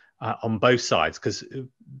for on both sides, because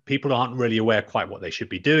people aren't really aware quite what they should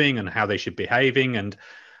be doing and how they should be behaving, and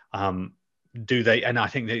and I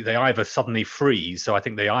think they either suddenly freeze. So I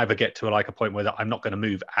think they either get to a point where I'm not going to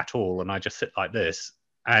move at all and I just sit like this,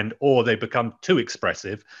 or they become too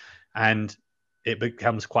expressive and it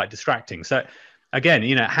becomes quite distracting. So again,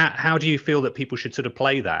 how do you feel that people should sort of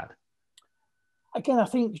play that? Again, I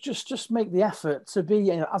think just make the effort to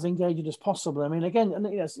be as engaging as possible. I mean, again, and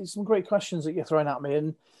it's some great questions that you're throwing at me.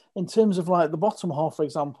 And in terms of like the bottom half, for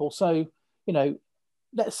example, so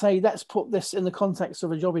let's put this in the context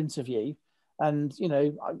of a job interview, and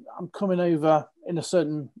I'm coming over in a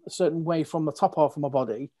certain way from the top half of my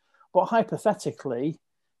body, but hypothetically,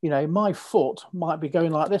 my foot might be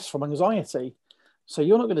going like this from anxiety, so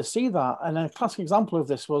you're not going to see that. And a classic example of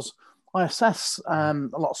this was, I assess a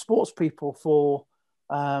lot of sports people for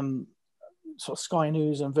sort of Sky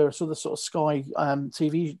News and various other sort of Sky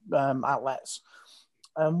TV outlets.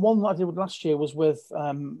 And one that I did last year was with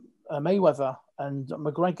Mayweather and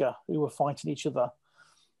McGregor, who were fighting each other.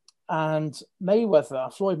 And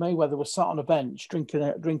Floyd Mayweather, was sat on a bench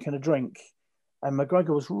drinking a drink, and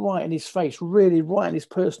McGregor was right in his face, really right in his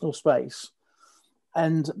personal space.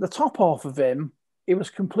 And the top half of him, he was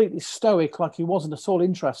completely stoic, like he wasn't at all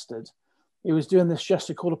interested. He was doing this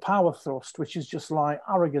gesture called a power thrust, which is just like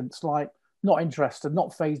arrogance, like not interested,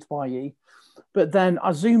 not fazed by you. But then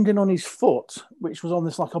I zoomed in on his foot, which was on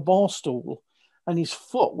this like a bar stool, and his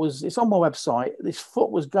foot was, it's on my website, this foot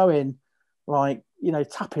was going like,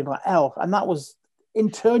 tapping like L. And that was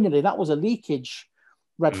internally, that was a leakage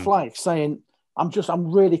red flag saying, I'm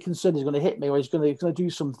really concerned he's going to hit me, or he's going to do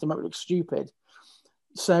something to make me look stupid.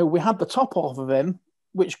 So we had the top half of him,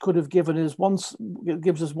 which could have gives us one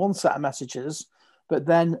set of messages, but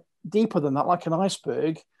then deeper than that, like an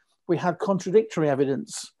iceberg, we had contradictory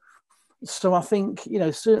evidence. So I think,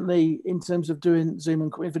 certainly in terms of doing Zoom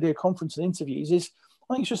and video conferencing interviews, I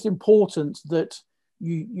think it's just important that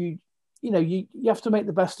you have to make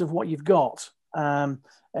the best of what you've got. And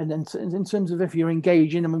then in terms of if you're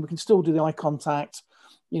engaging, we can still do the eye contact.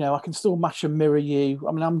 I can still match and mirror you.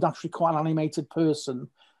 I'm naturally quite an animated person.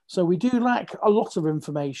 So we do lack a lot of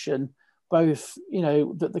information, both,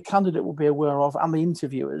 that the candidate will be aware of and the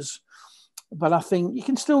interviewers. But I think you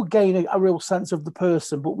can still gain a real sense of the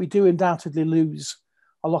person, but we do undoubtedly lose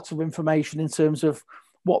a lot of information in terms of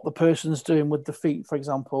what the person's doing with the feet, for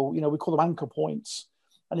example. We call them anchor points.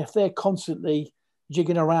 And if they're constantly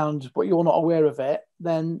jigging around, but you're not aware of it,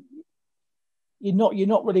 then you're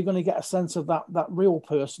not really going to get a sense of that real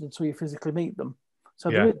person until you physically meet them. So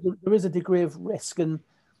there is a degree of risk. And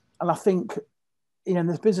I think, in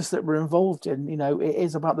this business that we're involved in, it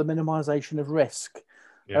is about the minimization of risk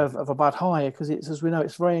of a bad hire, because it's, as we know,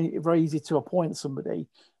 it's very, very easy to appoint somebody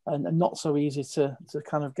and not so easy to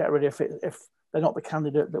kind of get rid of it if they're not the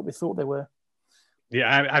candidate that we thought they were.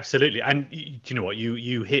 Yeah, absolutely. And you know what,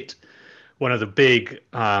 you hit one of the big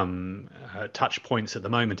touch points at the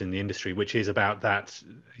moment in the industry, which is about that,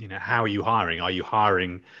 how are you hiring? Are you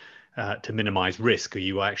hiring to minimize risk? Are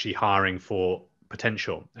you actually hiring for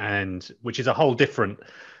potential? And which is a whole different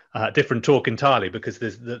talk entirely, because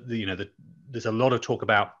there's a lot of talk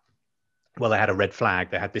about, well, they had a red flag,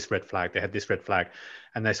 they had this red flag, they had this red flag,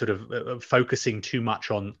 and they're sort of focusing too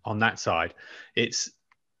much on that side.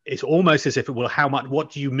 It's almost as if, well, what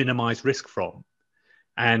do you minimize risk from?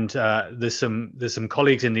 And there's some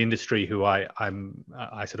colleagues in the industry who I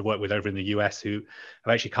sort of work with over in the US who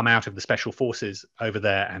have actually come out of the special forces over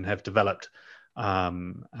there and have developed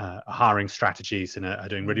hiring strategies and are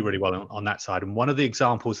doing really well on that side. And one of the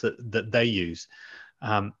examples that they use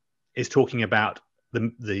is talking about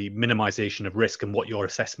the minimization of risk and what your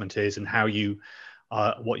assessment is and how you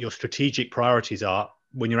what your strategic priorities are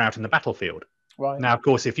when you're out in the battlefield. Right. Now, of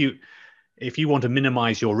course, if you want to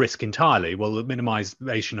minimize your risk entirely, well, the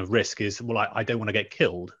minimization of risk is, well, I don't want to get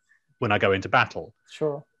killed when I go into battle.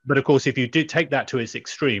 Sure. But of course, if you do take that to its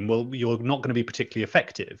extreme, well, you're not going to be particularly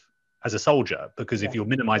effective as a soldier, because if your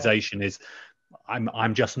minimization is,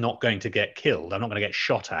 I'm just not going to get killed, I'm not going to get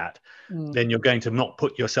shot at, then you're going to not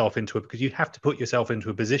put yourself into it, because you have to put yourself into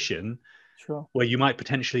a position where you might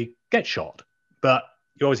potentially get shot. But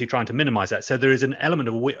you're obviously trying to minimize that. So there is an element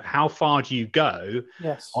of how far do you go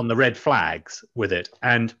on the red flags with it.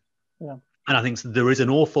 And I think there is an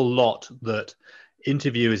awful lot that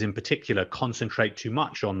interviewers in particular concentrate too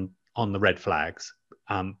much on the red flags,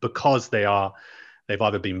 because they've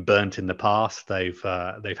either been burnt in the past, they've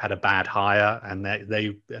had a bad hire, and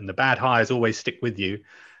the bad hires always stick with you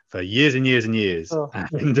for years and years and years.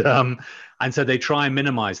 And so they try and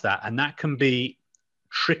minimize that, and that can be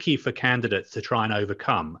tricky for candidates to try and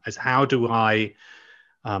overcome, as how do I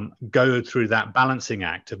go through that balancing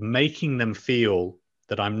act of making them feel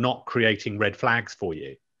that I'm not creating red flags for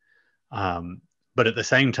you, but at the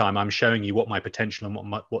same time I'm showing you what my potential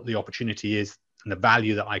and what the opportunity is and the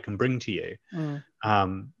value that I can bring to you.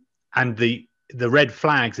 And the red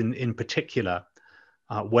flags in particular,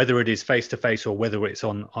 whether it is face to face or whether it's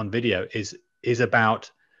on video, is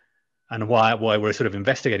about, and why we're sort of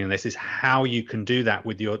investigating this, is how you can do that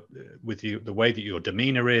with the way that your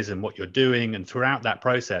demeanor is and what you're doing, and throughout that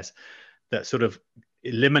process, that sort of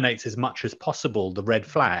eliminates as much as possible the red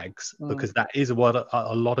flags, because that is what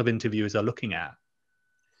a lot of interviewers are looking at.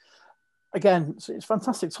 Again, it's a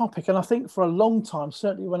fantastic topic, and I think for a long time,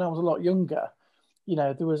 certainly when I was a lot younger,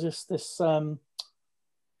 there was this sort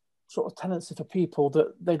of tendency for people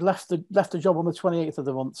that they'd left the job on the 28th of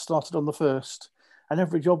the month, started on the 1st, and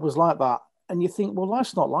every job was like that. And you think, well,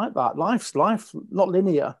 life's not like that. Life's not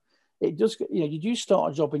linear. It just, you do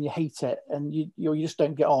start a job and you hate it, and you just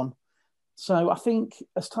don't get on. So I think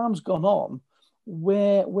as time's gone on,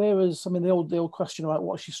 whereas, I mean, the old question about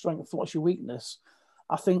what's your strength, what's your weakness,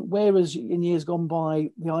 I think whereas in years gone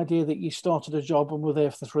by, the idea that you started a job and were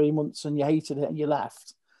there for 3 months and you hated it and you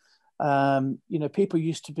left, people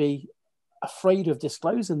used to be afraid of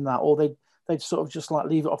disclosing that, or they'd sort of just like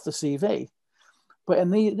leave it off the CV. But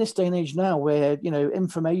in this day and age now, where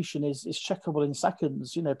information is checkable in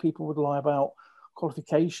seconds, people would lie about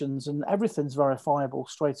qualifications and everything's verifiable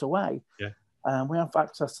straight away. We have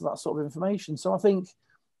access to that sort of information. So I think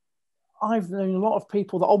I've known a lot of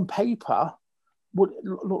people that on paper would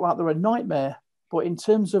look like they're a nightmare, but in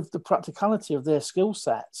terms of the practicality of their skill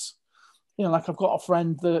sets, like I've got a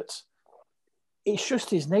friend that it's just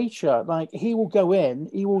his nature. Like he will go in,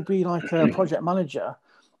 he will be like a project manager.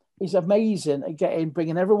 He's amazing at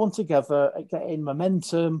bringing everyone together, at getting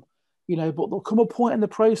momentum, but there'll come a point in the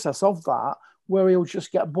process of that where he'll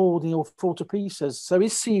just get bored and he'll fall to pieces. So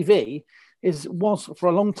his CV was for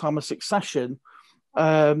a long time a succession,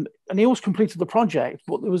 and he always completed the project,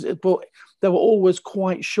 but there were always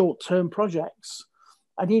quite short-term projects,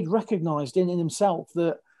 and he'd recognised in himself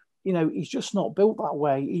that he's just not built that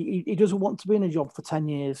way. He doesn't want to be in a job for 10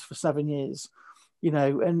 years, for 7 years,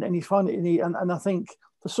 and he found it. And I think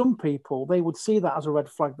for some people, they would see that as a red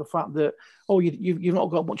flag, the fact that, you've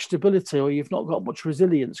not got much stability, or you've not got much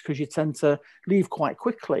resilience, because you tend to leave quite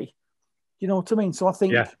quickly. You know what I mean? So I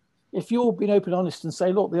think if you're being open and honest and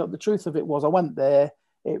say, look, the truth of it was I went there,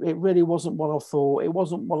 it really wasn't what I thought, it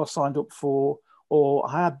wasn't what I signed up for, or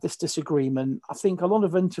I had this disagreement. I think a lot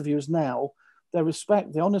of interviewers now, they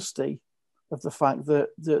respect the honesty of the fact that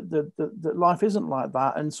that life isn't like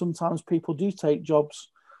that, and sometimes people do take jobs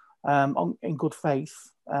in good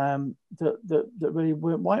faith that really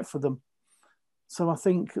weren't right for them. So I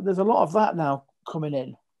think there's a lot of that now coming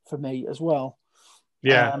in for me as well.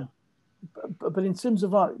 But in terms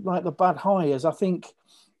of like the bad hires, I think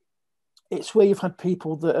it's where you've had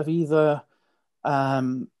people that have either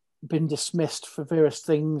been dismissed for various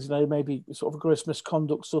things, maybe sort of gross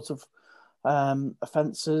misconduct sort of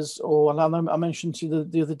offences, or I mentioned to you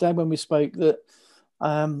the other day when we spoke that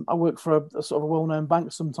I work for a sort of a well-known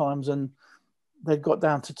bank sometimes, and they'd got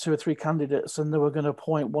down to 2 or 3 candidates, and they were going to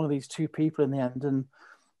appoint one of these 2 people in the end, and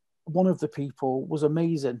one of the people was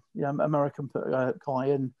amazing, American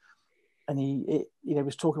guy, and he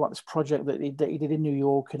was talking about this project that he did in New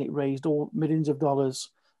York, and it raised all millions of dollars,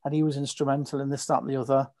 and he was instrumental in this, that, and the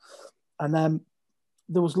other. And then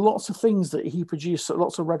there was lots of things that he produced,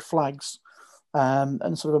 lots of red flags,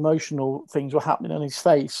 and sort of emotional things were happening on his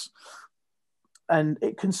face. And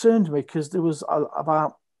it concerned me because there was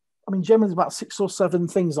generally about 6 or 7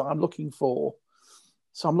 things that I'm looking for.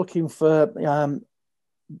 So I'm looking for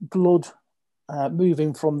blood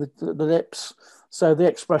moving from the lips. So the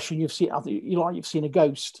expression you've seen, you've seen a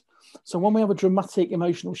ghost. So when we have a dramatic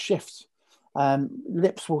emotional shift,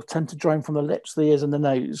 lips will tend to drain from the lips, the ears, and the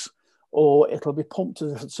nose, or it'll be pumped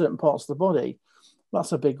to certain parts of the body.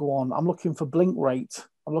 That's a big one. I'm looking for blink rate.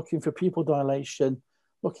 I'm looking for pupil dilation,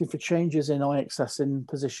 looking for changes in eye accessing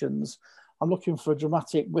positions. I'm looking for a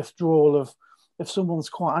dramatic withdrawal of, if someone's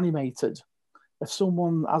quite animated, if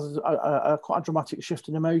someone has quite a dramatic shift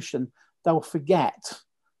in emotion, they'll forget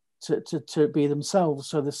to be themselves.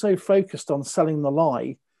 So they're so focused on selling the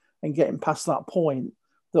lie and getting past that point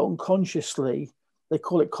that unconsciously they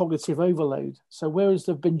call it cognitive overload. So whereas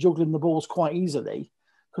they've been juggling the balls quite easily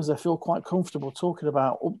because they feel quite comfortable talking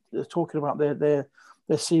about their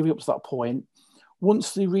CV up to that point,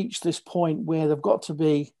 once they reach this point where they've got to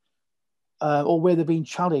be, or where they're being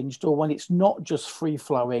challenged, or when it's not just free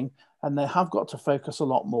flowing and they have got to focus a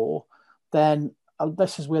lot more, then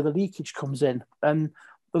this is where the leakage comes in. And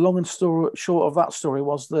the long and short of that story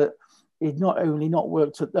was that he'd not only not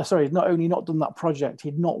done that project,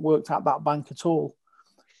 he'd not worked at that bank at all.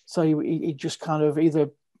 So he just kind of either,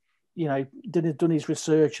 done his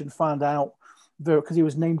research and found out, because he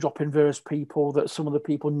was name dropping various people that some of the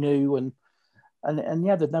people knew, and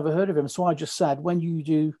yeah, they'd never heard of him. So I just said, when you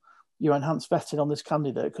do your enhanced vetting on this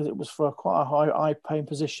candidate, because it was for quite a high paying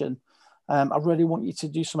position, I really want you to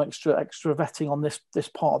do some extra vetting on this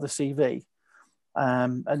part of the CV.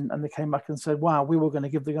 And they came back and said, wow, we were going to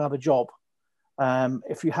give the guy the job.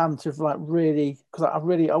 If you hadn't have really, because I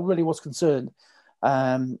really was concerned,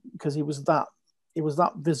 because he was that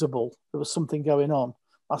visible. There was something going on.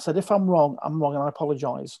 I said, if I'm wrong, and I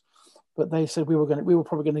apologize. But they said we were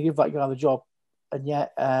probably going to give that guy the job. And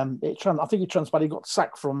yet, I think it transpired he got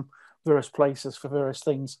sacked from various places for various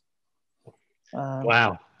things.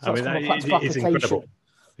 Wow. So I mean, it's incredible.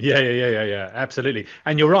 Yeah, absolutely.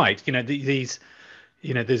 And you're right. These,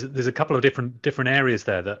 there's a couple of different areas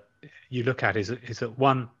there that you look at. Is that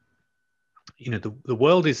one, the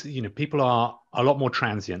world is, people are a lot more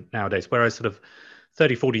transient nowadays, whereas sort of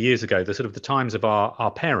 30, 40 years ago, the sort of the times of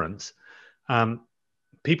our parents,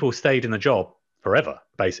 people stayed in the job forever,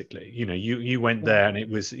 basically. You went there, and it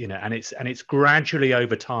was, and it's gradually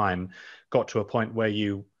over time got to a point where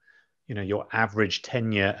your average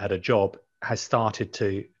tenure at a job has started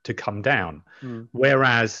to come down.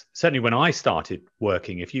 Whereas certainly when I started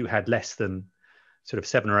working, if you had less than sort of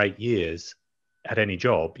 7 or 8 years at any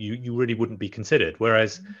job, you really wouldn't be considered.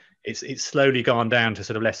 Whereas it's slowly gone down to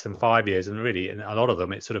sort of less than 5 years, and really, in a lot of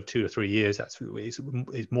them, it's sort of 2 or 3 years.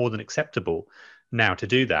 It's more than acceptable now to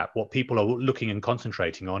do that. What people are looking and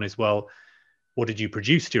concentrating on is, well, what did you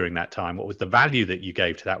produce during that time? What was the value that you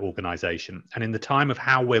gave to that organization? And in the time of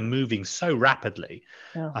how we're moving so rapidly,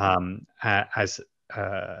 as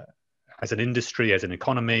an industry, as an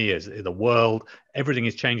economy, as the world, everything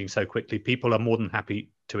is changing so quickly. People are more than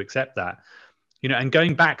happy to accept that. And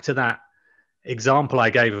going back to that example I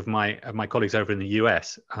gave of my colleagues over in the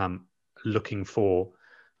US, looking for,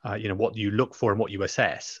 what you look for and what you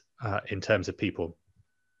assess in terms of people.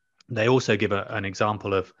 They also give an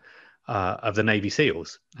example of the Navy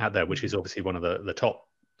SEALs out there, which is obviously one of the top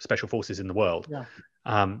special forces in the world.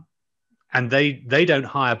 And they don't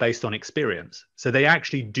hire based on experience. So they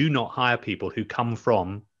actually do not hire people who come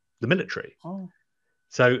from the military.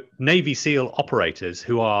 So Navy SEAL operators,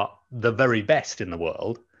 who are the very best in the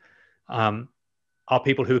world, are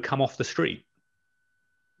people who come off the street.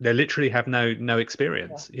 They literally have no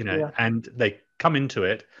experience, and they come into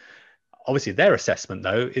it. Obviously, their assessment,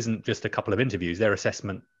 though, isn't just a couple of interviews. Their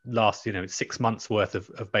assessment lasts, 6 months worth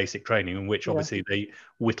of basic training, in which obviously they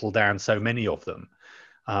whittle down so many of them.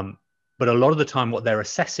 But a lot of the time, what they're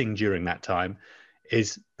assessing during that time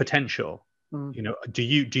is potential. Are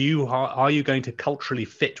you going to culturally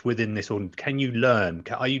fit within this, or can you learn?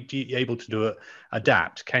 Are you able to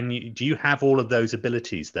adapt? Do you have all of those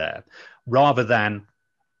abilities there, rather than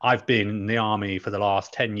I've been in the army for the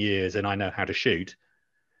last 10 years and I know how to shoot?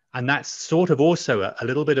 And that's sort of also a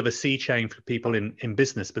little bit of a sea change for people in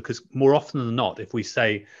business, because more often than not, if we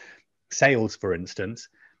say sales, for instance,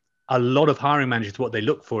 a lot of hiring managers, what they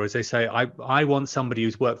look for is they say, I want somebody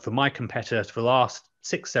who's worked for my competitor for the last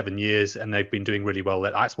 6-7 years and they've been doing really well.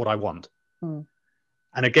 That's what I want. And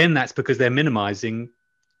again, that's because they're minimizing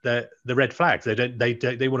the red flags.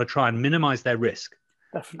 They want to try and minimize their risk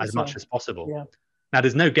as much as possible. Now,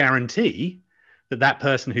 there's no guarantee that that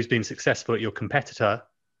person who's been successful at your competitor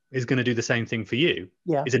is going to do the same thing for you.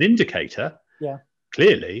 Yeah. It's an indicator, Yeah.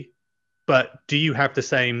 clearly, but do you have the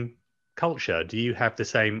same culture? Do you have the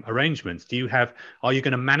same arrangements? Are you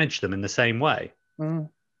going to manage them in the same way? Mm.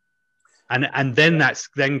 And then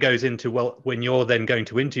then goes into, well, when you're then going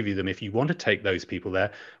to interview them, if you want to take those people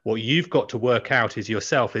there, what you've got to work out is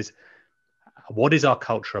yourself is, what is our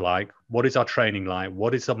culture like? What is our training like?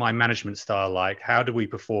 What is my management style like? How do we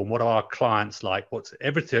perform? What are our clients like? What's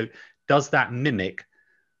everything? Does that mimic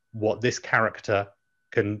what this character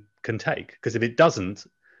can take? Because if it doesn't,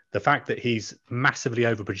 the fact that he's massively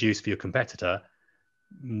overproduced for your competitor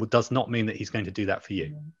does not mean that he's going to do that for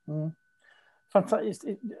you. Mm-hmm.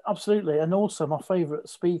 Fantastic, absolutely. And also, my favourite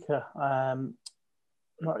speaker, a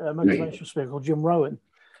motivational speaker called Jim Rohn.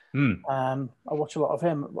 I watch a lot of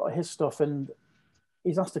him, a lot of his stuff, and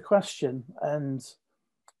he's asked a question, and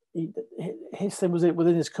his thing was, it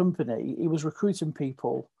within his company, he was recruiting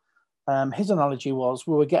people. His analogy was,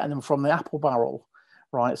 we were getting them from the apple barrel,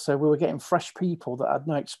 right? So we were getting fresh people that had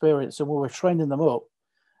no experience, and we were training them up,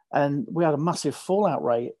 and we had a massive fallout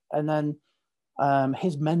rate. And then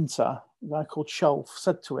his mentor, a guy called Scholf,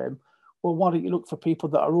 said to him, well, why don't you look for people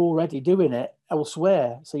that are already doing it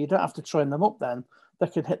elsewhere, so you don't have to train them up then? They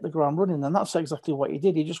can hit the ground running. And that's exactly what he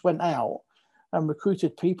did. He just went out and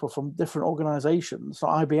recruited people from different organizations,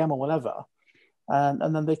 like IBM or whatever.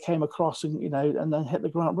 And then they came across and, and then hit the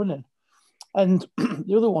ground running. And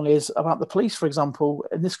the other one is about the police, for example,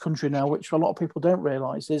 in this country now, which a lot of people don't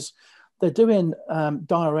realize, is they're doing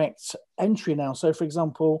direct entry now. So, for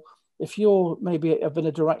example, if you're maybe have been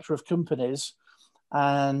a director of companies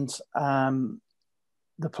and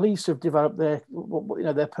the police have developed their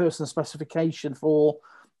personal specification for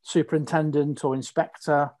superintendent or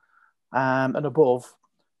inspector and above.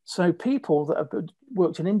 So people that have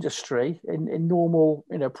worked in industry, in normal,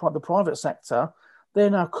 the private sector, they're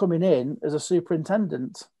now coming in as a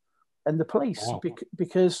superintendent and the police. Wow.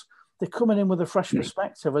 Because they're coming in with a fresh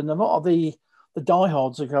perspective. And a lot of the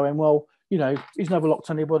diehards are going, well, he's never locked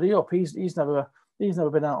anybody up. He's never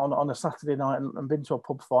been out on a Saturday night and been to a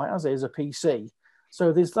pub fight, as it is a PC.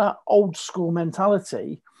 So there's that old school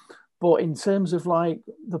mentality. But in terms of like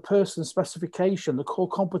the person's specification, the core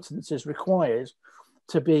competencies required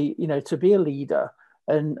to be a leader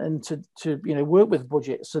and to work with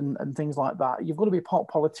budgets and things like that, you've got to be a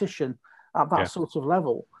politician at that sort of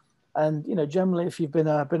level. And generally, if you've been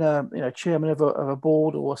a chairman of a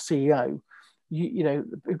board or a CEO,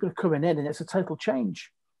 people are coming in and it's a total change.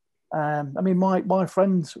 I mean, my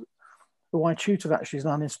friend who I tutored actually is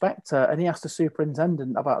now an inspector, and he asked the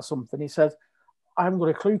superintendent about something. He said, I haven't got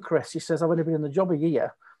a clue, Chris. He says, I've only been in the job a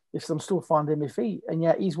year. He says, I'm still finding my feet. And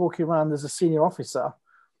yet he's walking around as a senior officer.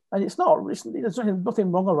 And there's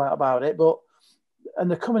nothing wrong about it, and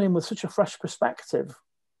they're coming in with such a fresh perspective.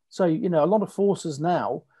 So, a lot of forces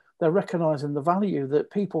now, they're recognizing the value that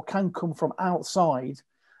people can come from outside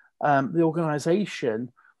the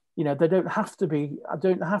organization. They don't have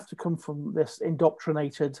to come from this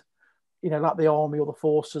indoctrinated, like the army or the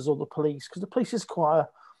forces or the police, because the police is quite an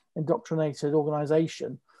indoctrinated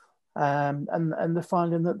organization. And they're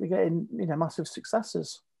finding that they're getting, massive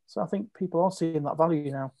successes. So I think people are seeing that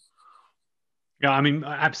value now. Yeah, I mean,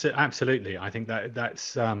 absolutely. I think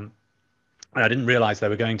that's. I didn't realize they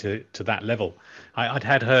were going to that level. I'd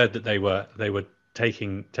heard that they were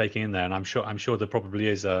taking in there, and I'm sure there probably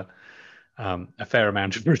is a fair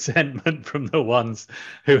amount of resentment from the ones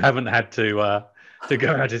who haven't had to go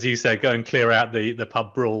out, as you say, go and clear out the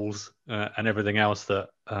pub brawls and everything else that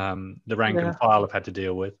the rank and file have had to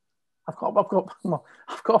deal with.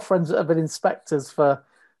 I've got friends that have been inspectors for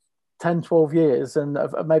 10, 12 years and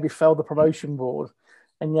have maybe failed the promotion board.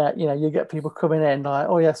 And yet, you get people coming in like,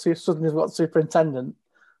 oh, yes, so suddenly we've got superintendent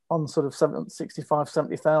on sort of 65,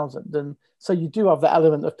 70,000. And so you do have the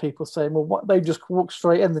element of people saying, well, what, they just walk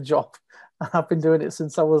straight in the job. And I've been doing it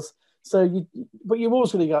since I was. So, but you're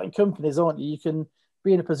always going to get in companies, aren't you? You can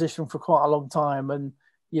be in a position for quite a long time and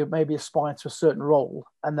you maybe aspire to a certain role.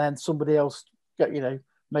 And then somebody else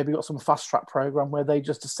maybe got some fast track program where they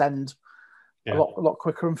just ascend a lot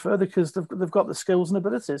quicker and further because they've got the skills and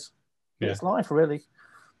abilities. Yeah. It's life, really.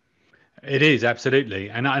 It is,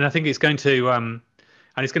 absolutely, and I think it's going to and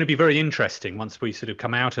it's going to be very interesting once we sort of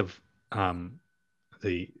come out of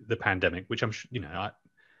the pandemic, which I'm I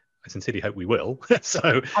sincerely hope we will.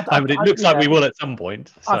 So it looks like we will at some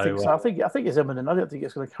point. So, I think so. I think it's imminent. I don't think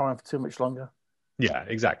it's going to carry on for too much longer. Yeah,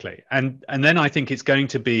 exactly, and then I think it's going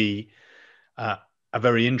to be a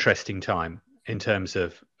very interesting time in terms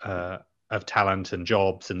of talent and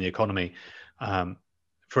jobs and the economy.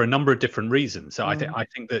 for a number of different reasons. So Mm. I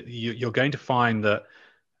think that you're going to find that,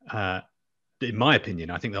 in my opinion,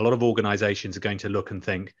 I think a lot of organizations are going to look and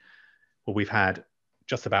think, well, we've had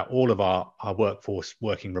just about all of our workforce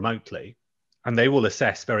working remotely, and they will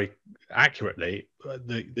assess very accurately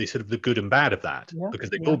the sort of the good and bad of that, Yeah, because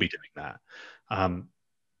they yeah. will be doing that.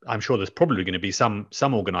 I'm sure there's probably going to be some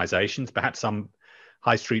organizations, perhaps some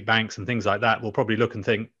high street banks and things like that, will probably look and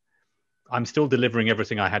think, I'm still delivering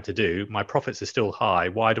everything I had to do. My profits are still high.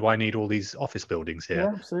 Why do I need all these office buildings here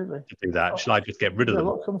Yeah, absolutely. to do that? Shall I just get rid of Yeah, a them?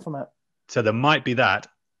 lot come from it. So there might be that,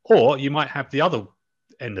 or you might have the other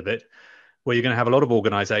end of it, where you're going to have a lot of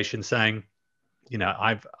organizations saying, you know,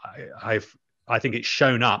 I think it's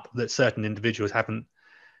shown up that certain individuals haven't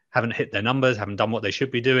hit their numbers, haven't done what they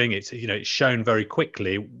should be doing. It's, you know, it's shown very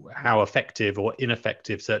quickly how effective or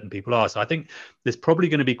ineffective certain people are. So I think there's probably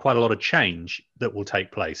going to be quite a lot of change that will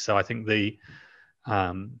take place. So I think the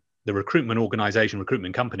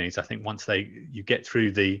recruitment companies, I think once you get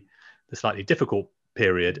through the slightly difficult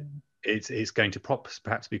period, it's going to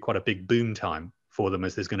perhaps be quite a big boom time for them,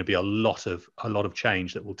 as there's going to be a lot of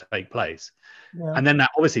change that will take place. Yeah. And then that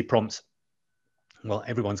obviously prompts, well,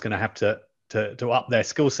 everyone's going to have to up their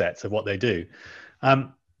skill sets of what they do.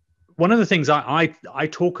 One of the things I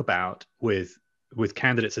talk about with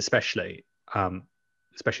candidates, especially at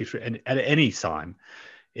any time,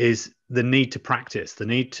 is the need to practice, the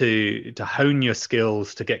need to hone your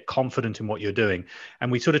skills, to get confident in what you're doing.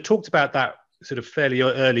 And we sort of talked about that sort of fairly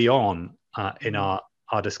early on in our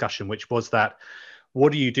discussion, which was that,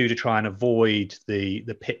 what do you do to try and avoid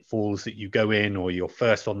the pitfalls that you go in, or you're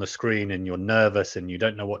first on the screen and you're nervous and you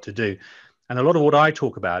don't know what to do? And a lot of what I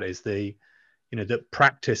talk about is the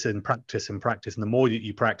practice and practice and practice. And the more that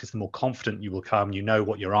you practice, the more confident you will come. You know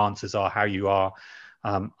what your answers are, how you are.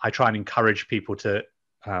 I try and encourage people to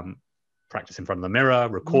practice in front of the mirror,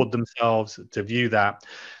 record themselves, to view that,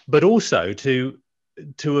 but also to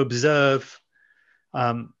observe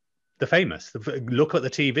the famous, look at the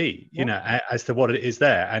TV, you know, as to what it is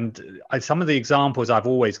there. And some of the examples I've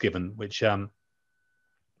always given, which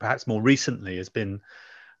perhaps more recently has been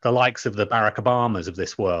the likes of the Barack Obamas of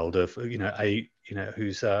this world, of,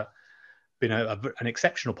 who's been an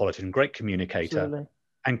exceptional politician, great communicator. Absolutely.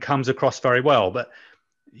 And comes across very well. But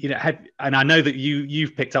and I know that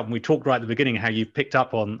you've picked up, and we talked right at the beginning how you've picked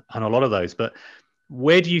up on a lot of those. But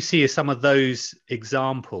where do you see some of those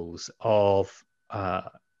examples of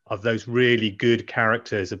those really good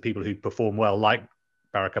characters, of people who perform well, like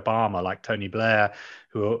Barack Obama, like Tony Blair,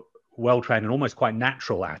 who are well trained and almost quite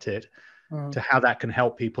natural at it, to how that can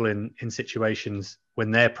help people in situations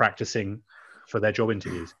when they're practicing for their job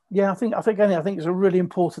interviews? Yeah, I think it's a really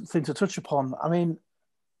important thing to touch upon. I mean,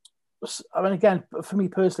 again, for me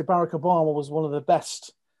personally, Barack Obama was one of the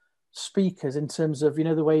best speakers in terms of,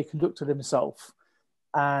 the way he conducted himself.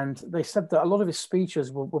 And they said that a lot of his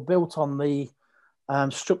speeches were built on the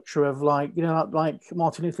structure of, like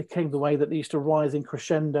Martin Luther King, the way that they used to rise in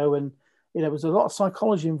crescendo. And, there was a lot of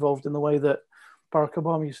psychology involved in the way that Barack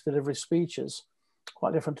Obama used to deliver his speeches,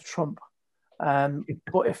 quite different to Trump. But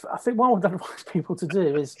I think what I would advise people to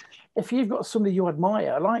do is, if you've got somebody you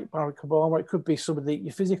admire, like Barack Obama, it could be somebody that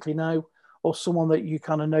you physically know, or someone that you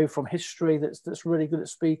kind of know from history that's really good at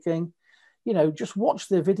speaking. Just watch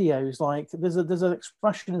their videos. Like there's an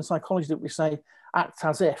expression in psychology that we say, act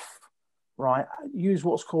as if, right? Use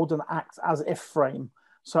what's called an act as if frame.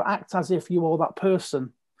 So act as if you are that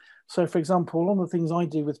person. So, for example, one of the things I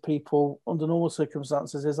do with people under normal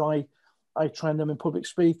circumstances is I train them in public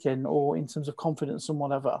speaking, or in terms of confidence and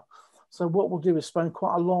whatever. So what we'll do is spend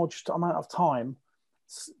quite a large amount of time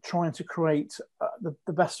trying to create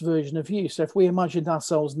the best version of you. So if we imagined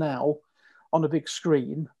ourselves now on a big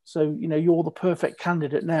screen, so, you're the perfect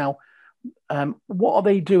candidate now, what are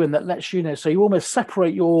they doing that lets you know? So you almost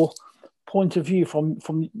separate your point of view from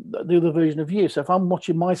the other version of you. So if I'm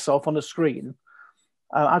watching myself on a screen,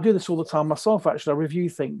 I do this all the time myself, actually. I review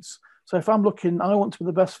things. So if I'm looking, I want to be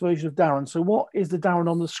the best version of Darren. So what is the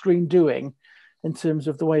Darren on the screen doing in terms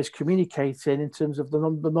of the way he's communicating, in terms of the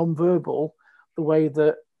non-verbal, the way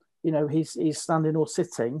that, he's standing or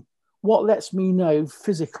sitting? What lets me know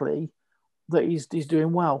physically that he's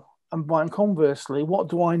doing well? And conversely, what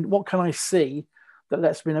can I see that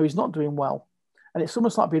lets me know he's not doing well? And it's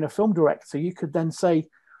almost like being a film director. You could then say,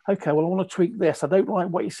 okay, well, I want to tweak this. I don't like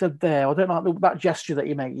what you said there. I don't like that gesture that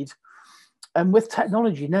you made. And with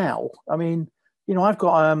technology now, I mean, I've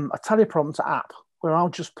got a teleprompter app where I'll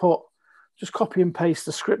just copy and paste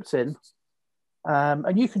the script in,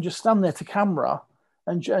 and you can just stand there to camera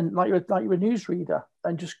and like you're a newsreader,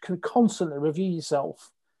 and just constantly review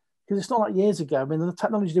yourself, because it's not like years ago. I mean, the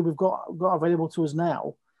technology that we've got available to us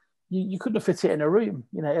now, you couldn't have fit it in a room.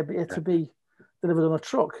 It Yeah. to be delivered on a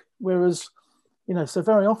truck. Whereas, so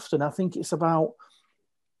very often I think it's about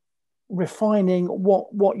refining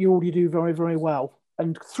what you already do very, very well.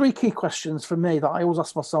 And three key questions for me that I always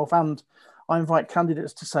ask myself, and I invite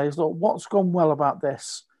candidates to say is, look, what's gone well about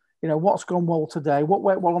this? What's gone well today? What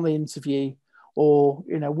went well on the interview? Or,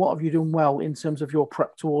 what have you done well in terms of your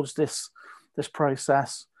prep towards this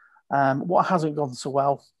process? What hasn't gone so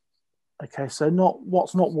well? Okay, so not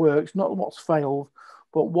what's not worked, not what's failed,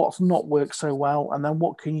 but what's not worked so well, and then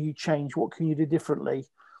what can you change? What can you do differently?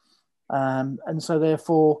 And so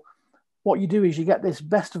therefore, what you do is you get this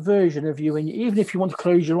best version of you, and even if you want to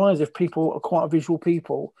close your eyes, if people are quite visual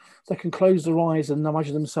people, they can close their eyes and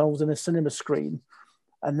imagine themselves in a cinema screen,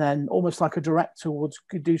 and then almost like a director would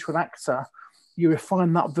do to an actor, you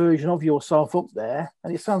refine that version of yourself up there.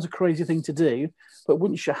 And it sounds a crazy thing to do, but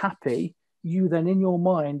once you're happy, you then in your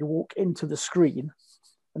mind walk into the screen,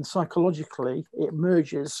 and psychologically it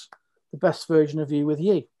merges the best version of you with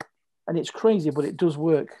you. And it's crazy, but it does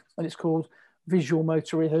work. And it's called visual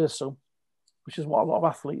motor rehearsal, which is what a lot of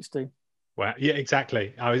athletes do. Well, yeah,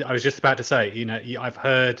 exactly. I was just about to say, I've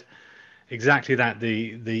heard exactly that,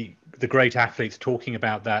 the great athletes talking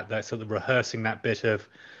about that sort of rehearsing that bit of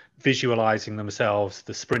visualizing themselves,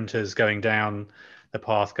 the sprinters going down the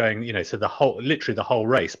path, going, so literally the whole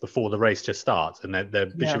race before the race just starts, and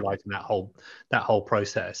they're visualizing that whole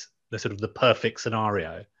process, the sort of the perfect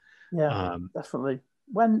scenario. Yeah, definitely.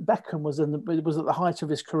 When Beckham was at the height of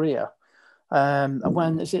his career, and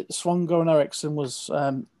when Swan-Goran Eriksson was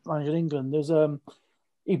managing England,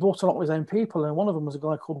 he brought a lot of his own people, and one of them was a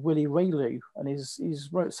guy called Willie Rayleigh, and he's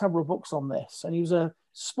wrote several books on this, and he was a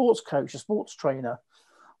sports coach, a sports trainer.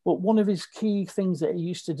 But one of his key things that he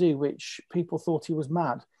used to do, which people thought he was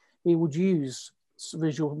mad, he would use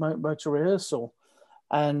visual motor rehearsal.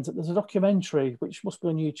 And there's a documentary which must be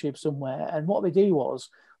on YouTube somewhere. And what they do was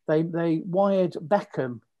they wired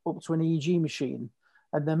Beckham up to an EEG machine,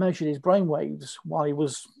 and they measured his brainwaves while he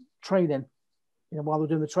was training, while they were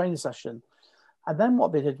doing the training session. And then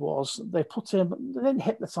what they did was they didn't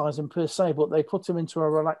hypnotize him per se, but they put him into a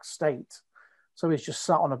relaxed state. So he's just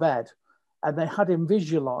sat on a bed, and they had him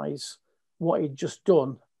visualize what he'd just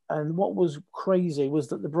done. And what was crazy was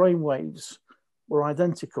that the brainwaves were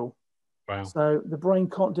identical. Wow. So the brain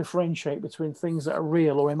can't differentiate between things that are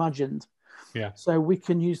real or imagined. Yeah. So we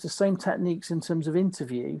can use the same techniques in terms of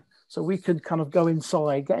interview. So we could kind of go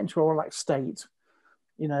inside, get into a relaxed state,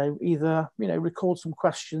 either, record some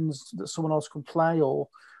questions that someone else can play, or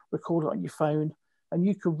record it on your phone, and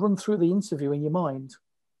you could run through the interview in your mind,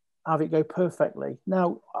 have it go perfectly.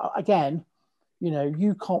 Now, again,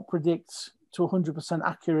 you can't predict to 100%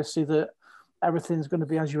 accuracy that everything's going to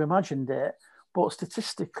be as you imagined it, but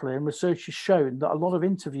statistically, and research has shown that a lot of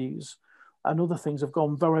interviews and other things have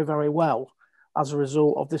gone very, very well as a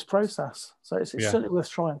result of this process. So it's certainly worth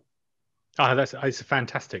trying. Oh, it's a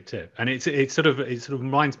fantastic tip, and it sort of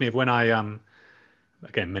reminds me of when I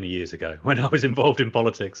again many years ago when I was involved in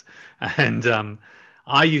politics, and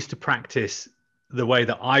I used to practice the way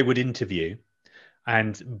that I would interview,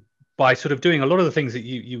 and by sort of doing a lot of the things that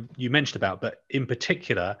you mentioned about, but in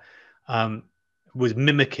particular, was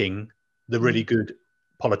mimicking the really good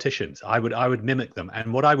politicians. I would mimic them,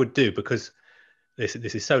 and what I would do, because this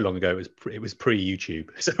is so long ago, it was pre-YouTube,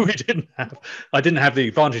 so I didn't have the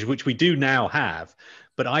advantage which we do now have.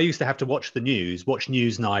 But I used to have to watch the news, watch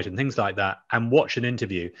Newsnight and things like that, and watch an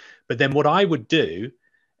interview. But then what I would do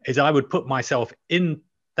is I would put myself in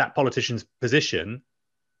that politician's position,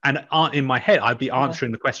 and in my head I'd be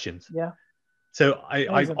answering the questions. Yeah. So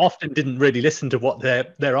I often didn't really listen to what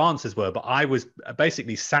their answers were, but I was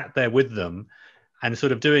basically sat there with them and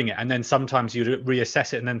sort of doing it. And then sometimes you'd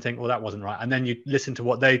reassess it and then think, well, that wasn't right. And then you listen to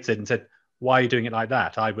what they'd said and said, why are you doing it like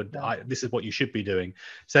that? This is what you should be doing.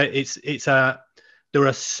 So there are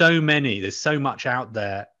there's so much out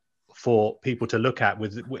there for people to look at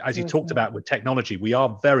as you talked about with technology. We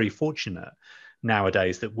are very fortunate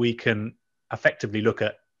nowadays that we can effectively look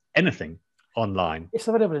at anything online. It's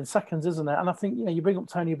available in seconds, isn't it? And I think, you bring up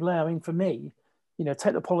Tony Blair. I mean, for me,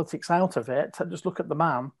 take the politics out of it, just look at the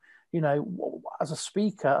man, as a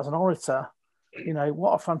speaker, as an orator,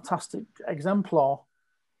 what a fantastic exemplar.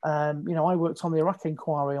 I worked on the Iraq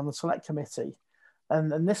inquiry on the select committee,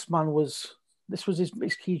 and this was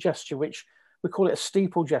his key gesture, which we call it a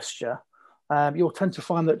steeple gesture. You'll tend to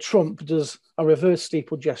find that Trump does a reverse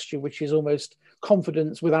steeple gesture, which is almost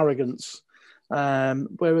confidence with arrogance.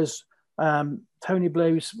 Whereas Tony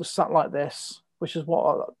Blair was sat like this, which is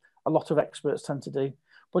what a lot of experts tend to do.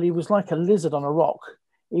 But he was like a lizard on a rock.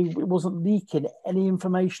 He wasn't leaking any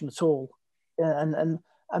information at all, and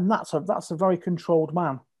that's a very controlled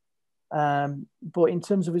man. But in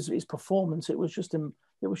terms of his performance, it was just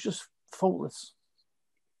faultless.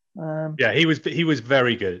 Yeah, he was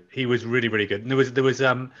very good. He was really, really good. And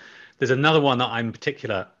there's another one that I'm in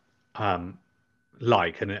particular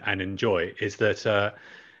like and enjoy, is that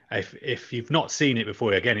if you've not seen it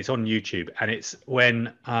before, again, it's on YouTube, and it's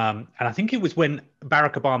when and I think it was when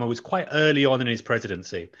Barack Obama was quite early on in his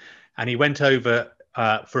presidency, and he went over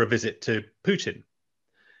for a visit to Putin.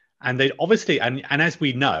 And they obviously, and as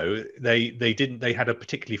we know, they had a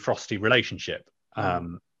particularly frosty relationship,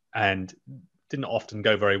 and didn't often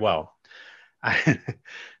go very well. And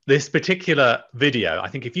this particular video, I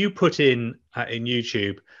think if you put in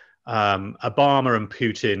YouTube Obama and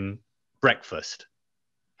Putin breakfast,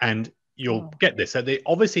 and you'll get this. So they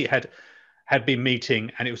obviously had been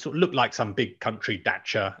meeting, and it was sort of looked like some big country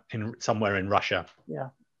dacha in somewhere in Russia. Yeah.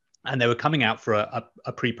 And they were coming out for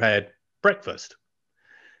a prepared breakfast.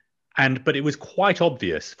 But it was quite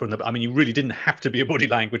obvious from I mean, you really didn't have to be a body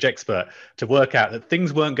language expert to work out that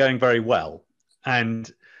things weren't going very well.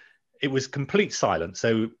 And it was complete silence.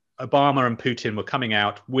 So Obama and Putin were coming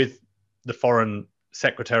out with the foreign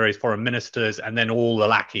secretaries, foreign ministers, and then all the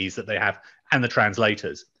lackeys that they have, and the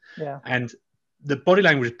translators. Yeah. And the body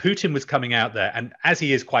language, Putin was coming out there, and as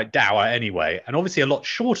he is quite dour anyway, and obviously a lot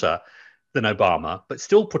shorter than Obama, but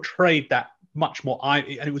still portrayed that much more. And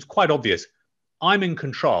it was quite obvious. I'm in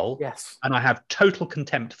control, yes, and I have total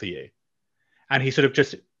contempt for you. And he sort of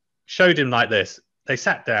just showed him like this. They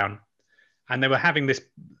sat down, and they were having this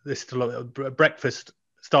breakfast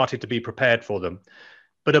started to be prepared for them.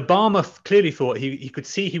 But Obama clearly thought he could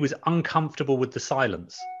see he was uncomfortable with the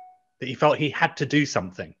silence, that he felt he had to do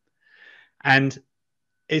something. And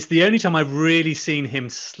it's the only time I've really seen him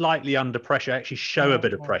slightly under pressure, actually show a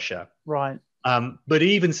bit of pressure. Right. But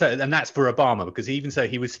even so, and that's for Obama, because even so,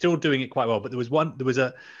 he was still doing it quite well. But there was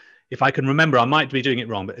a, if I can remember, I might be doing it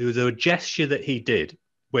wrong, but it was a gesture that he did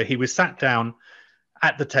where he was sat down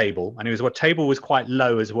at the table, and table was quite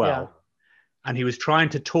low as well. Yeah. And he was trying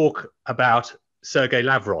to talk about Sergei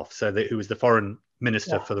Lavrov, who was the foreign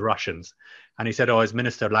minister for the Russians. And he said, as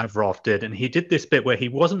Minister Lavrov did. And he did this bit where he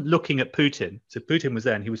wasn't looking at Putin. So Putin was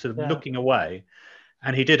there, and he was sort of looking away.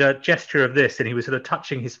 And he did a gesture of this, and he was sort of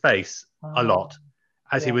touching his face a lot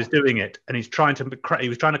as he was doing it. And he was trying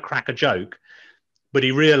to crack a joke, but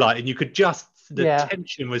he realized, and you could just, the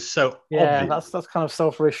tension was so obvious. That's kind of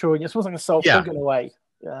self-reassuring. It's almost like a self-hug in a way.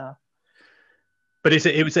 Yeah. But it's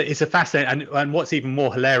a fascinating, and what's even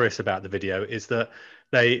more hilarious about the video is that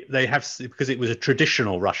they have, because it was a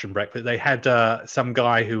traditional Russian breakfast, they had some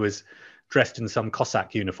guy who was dressed in some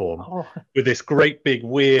Cossack uniform with this great big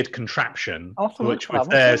weird contraption, which was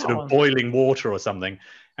there sort of boiling water or something,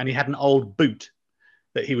 and he had an old boot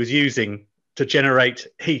that he was using to generate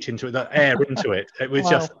heat into it, the air into it. It was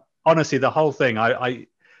just, honestly, the whole thing. I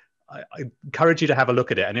encourage you to have a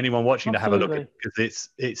look at it, and anyone watching to have a look at it, because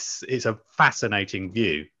it's a fascinating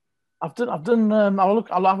view. I'll have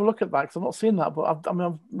a look at that, because I've not seen that, but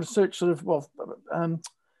I've researched sort of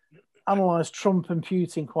analysed Trump and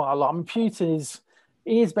Putin quite a lot. I mean, Putin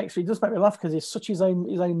he does make me laugh, because he's such his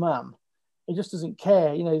own man. He just doesn't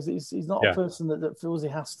care. You know, he's not a person that feels he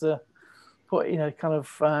has to put, kind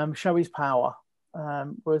of show his power.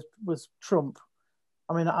 Whereas Trump,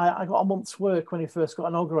 I mean, I got a month's work when he first got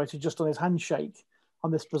inaugurated just on his handshake, on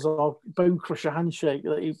this bizarre bone crusher handshake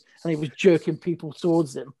and he was jerking people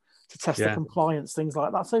towards him to test the compliance, things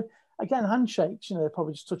like that. So again, handshakes, they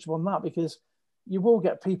probably just touch upon that, because you will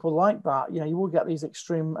get people like that. You will get these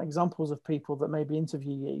extreme examples of people that maybe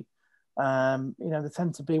interview you. They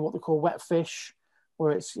tend to be what they call wet fish,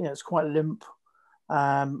 where it's quite limp,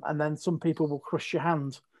 and then some people will crush your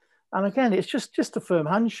hand. And again, it's just a firm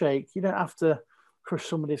handshake. You don't have to crush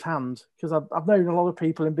somebody's hand, because I've known a lot of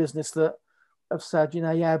people in business that have said,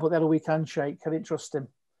 but they had a weak handshake, I didn't trust him.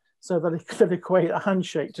 So they equate a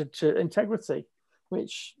handshake to integrity,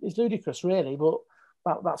 which is ludicrous, really, but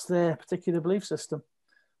that's their particular belief system.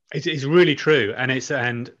 It's really true, and it's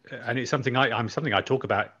something I talk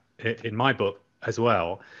about in my book as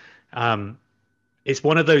well. It's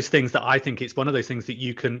one of those things that I think it's one of those things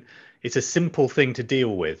that it's a simple thing to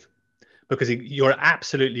deal with, because you're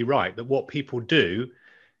absolutely right that what people do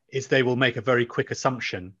is they will make a very quick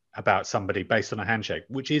assumption about somebody based on a handshake,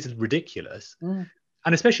 which is ridiculous.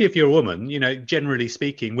 And especially if you're a woman, generally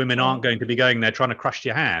speaking, women aren't going to be going there trying to crush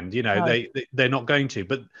your hand. They're not going to,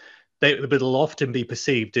 but it'll often be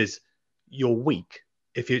perceived as you're weak.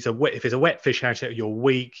 If it's a wet fish handshake, you're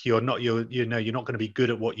weak. You're not going to be good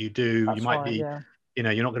at what you do. That's you might right, be, yeah.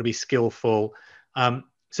 you're not going to be skillful.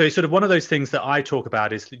 So it's sort of one of those things that I talk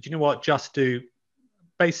about is, do you know what? Just do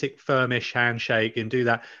basic firmish handshake and do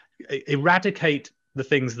that. Eradicate the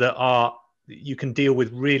things that you can deal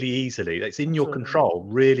with really easily. That's in your Absolutely. control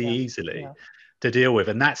really Yeah. easily Yeah. to deal with,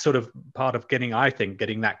 and that's sort of part of getting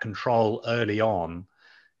that control early on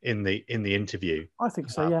in the interview. I think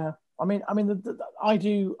so. Yeah. I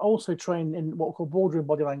do also train in what we call boardroom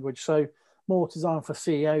body language, so more designed for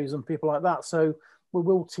CEOs and people like that. So we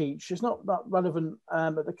will teach. It's not that relevant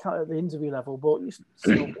at the interview level, but you're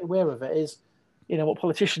still aware of it. Is what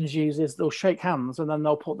politicians use is they'll shake hands and then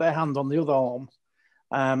they'll put their hand on the other arm,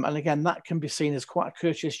 and again that can be seen as quite a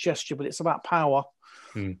courteous gesture, but it's about power.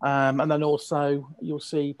 And then also you'll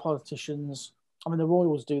see politicians. I mean, the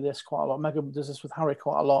royals do this quite a lot. Meghan does this with Harry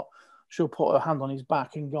quite a lot. She'll put her hand on his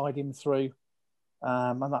back and guide him through,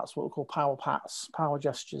 and that's what we call power pats, power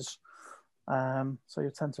gestures. So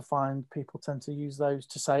you tend to find people tend to use those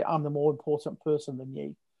to say, "I'm the more important person than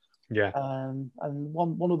you." Yeah. And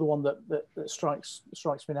one other one that strikes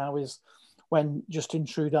me now is when Justin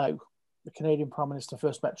Trudeau, the Canadian Prime Minister,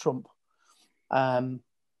 first met Trump.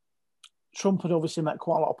 Trump had obviously met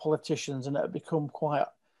quite a lot of politicians, and it had become quite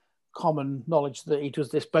common knowledge that he does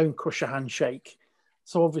this bone crusher handshake.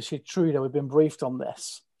 So obviously Trudeau had been briefed on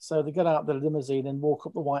this. So they get out the limousine and walk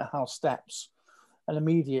up the White House steps, and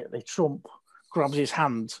immediately Trump grabs his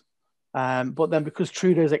hand. But then because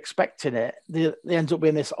Trudeau's expecting it, they end up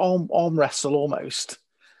being this arm wrestle almost.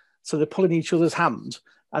 So they're pulling each other's hand,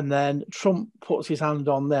 and then Trump puts his hand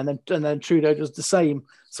on them, and then Trudeau does the same.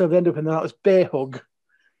 So they end up in this bear hug.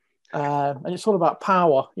 And it's all about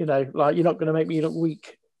power, like you're not going to make me look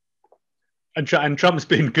weak. And Trump's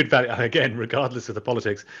been good value again, regardless of the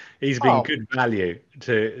politics. He's been good value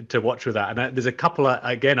to watch with that. And there's a couple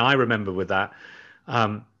again I remember with that.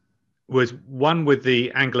 Was one with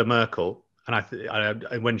the Angela Merkel,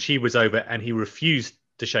 and when she was over, and he refused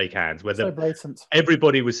to shake hands. Where so blatant.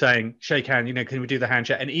 Everybody was saying, "Shake hand," can we do the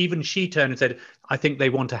handshake? And even she turned and said, "I think they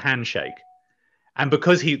want a handshake." And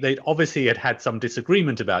because they obviously had some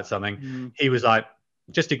disagreement about something, he was like,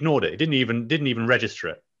 just ignored it. He didn't even register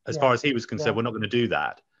it. As far as he was concerned, we're not going to do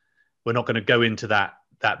that. We're not going to go into that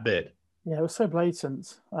bit. Yeah, it was so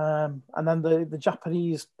blatant. And then the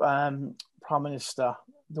Japanese Prime Minister,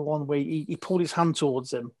 the one where he pulled his hand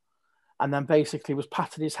towards him, and then basically was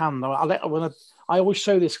patting his hand. I always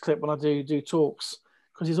show this clip when I do talks,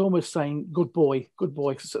 because he's almost saying "good boy,"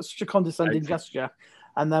 it's such a condescending gesture.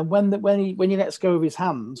 And then when he lets go of his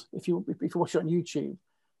hand, if you watch it on YouTube,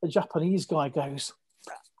 the Japanese guy goes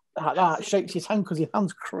like that, shakes his hand because his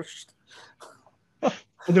hand's crushed. And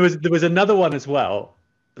there was another one as well.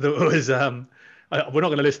 There was we're not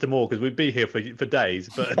going to list them all because we'd be here for days.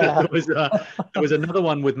 But there was another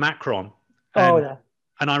one with Macron. And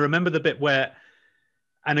I remember the bit where,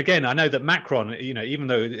 and again, I know that Macron, even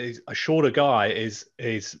though he's a shorter guy, is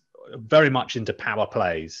very much into power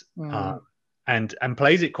plays. And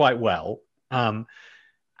plays it quite well. And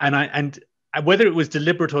whether it was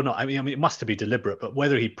deliberate or not, I mean, it must have been deliberate, but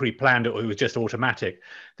whether he pre-planned it or it was just automatic,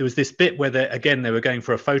 there was this bit where they were going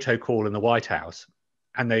for a photo call in the White House,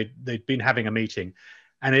 and they'd been having a meeting.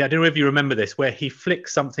 And I don't know if you remember this, where he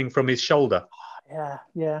flicks something from his shoulder.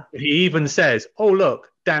 Yeah. He even says, "Oh,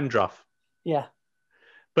 look, dandruff." Yeah.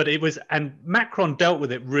 But and Macron dealt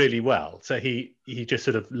with it really well. So he just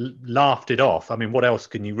sort of laughed it off. I mean, what else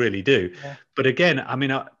can you really do? Yeah. But again, I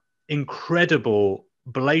mean, incredible,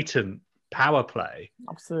 blatant power play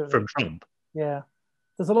from Trump. Yeah.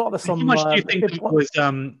 There's a lot of this on. How much do you think that was?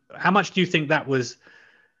 How much do you think that was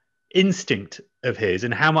instinct of his,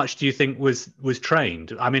 and how much do you think was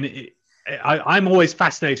trained? I mean, I'm always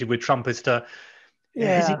fascinated with Trump as to.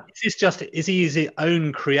 Yeah. Is he his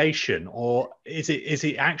own creation, or is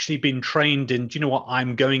he actually been trained in, do you know what,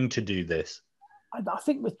 I'm going to do this? I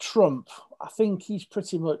think with Trump, I think he's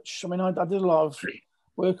pretty much, I mean, I did a lot of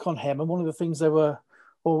work on him, and one of the things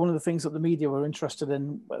that the media were interested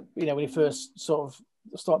in, when he first sort of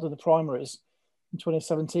started the primaries in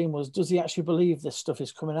 2017 was, does he actually believe this stuff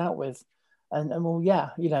he's coming out with? And well,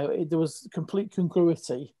 yeah, there was complete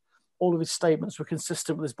congruity. All of his statements were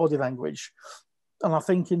consistent with his body language. And I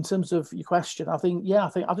think in terms of your question, I think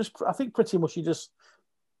pretty much he just,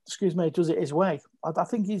 does it his way. I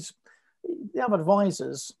think they have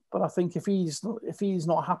advisors, but I think if he's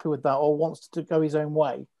not happy with that or wants to go his own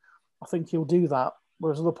way, I think he'll do that.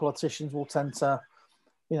 Whereas other politicians will tend to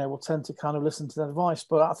kind of listen to their advice.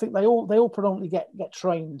 But I think they all predominantly get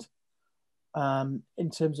trained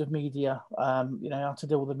in terms of media, how to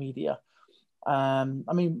deal with the media. I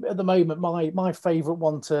mean, at the moment, my favourite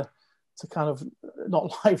one to kind of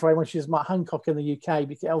not like very much is Matt Hancock in the UK,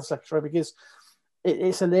 Health Secretary, because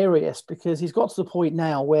it's hilarious, because he's got to the point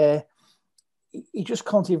now where you just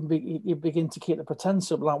can't even begin to keep the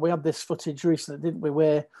pretense up. Like we had this footage recently, didn't we,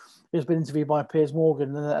 where he was being interviewed by Piers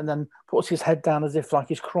Morgan and then puts his head down as if like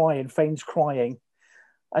he's crying, feigns crying,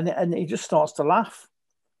 and he just starts to laugh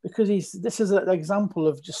because this is an example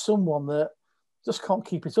of just someone that just can't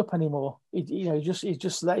keep it up anymore. He's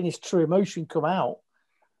just letting his true emotion come out,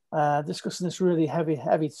 discussing this really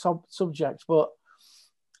heavy subject. But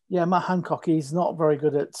yeah, Matt Hancock, he's not very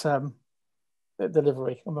good at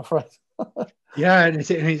delivery, I'm afraid. Yeah, and it's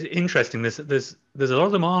interesting. There's a lot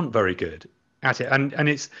of them aren't very good at it, and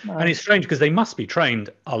it's strange because they must be trained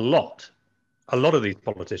a lot. A lot of these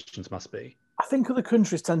politicians must be. I think other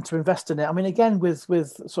countries tend to invest in it. I mean, again, with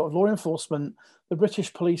sort of law enforcement, the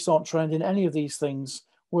British police aren't trained in any of these things.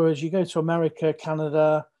 Whereas you go to America,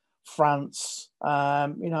 Canada, France,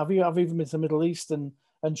 I've even been to the Middle East and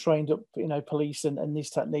trained up, police and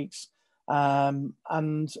these techniques. And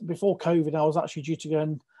before COVID, I was actually due to go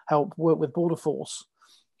and help work with Border Force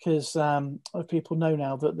because people know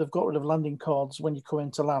now that they've got rid of landing cards when you come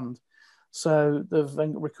into land. So they've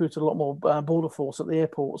recruited a lot more Border Force at the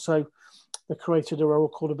airport. So they created a role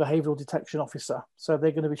called a behavioural detection officer. So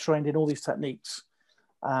they're going to be trained in all these techniques.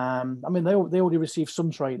 I mean, they already received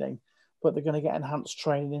some training, but they're going to get enhanced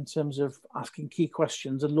training in terms of asking key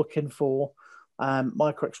questions and looking for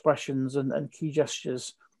micro expressions and key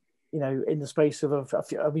gestures, in the space of a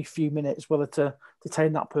few minutes, whether to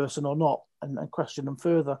detain that person or not and question them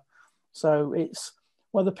further. So it's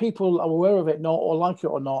whether people are aware of it not or like it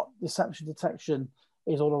or not, deception detection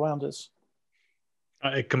is all around us.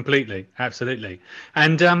 Completely, absolutely.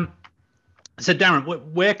 And so,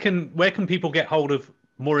 Darren, where can people get hold of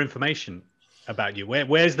more information about you?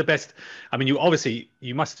 Where's the best? I mean, you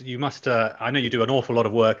must. I know you do an awful lot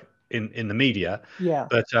of work in the media. Yeah.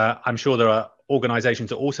 But I'm sure there are organisations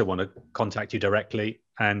that also want to contact you directly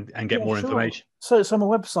and get more information. So on my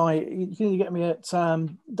website, you can either get me at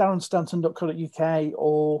darrenstanton.co.uk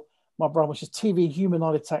or my brand, which is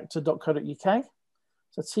tvhumanliedetector.co.uk.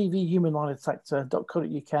 So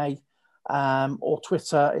tvhumanliedetector.co.uk, or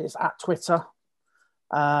Twitter, it's at Twitter.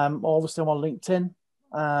 Obviously I'm on LinkedIn.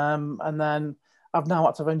 And then I've now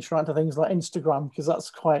had to venture into things like Instagram because that's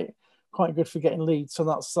quite good for getting leads. So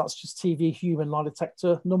that's just TV Human Lie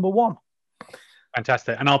Detector #1.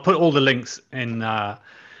 Fantastic. And I'll put all the links in the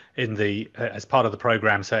as part of the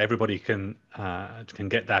program, so everybody can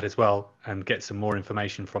get that as well and get some more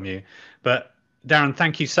information from you. But Darren,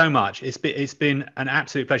 thank you so much. It's been an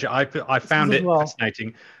absolute pleasure. I found it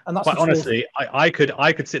fascinating. And that's quite honestly, I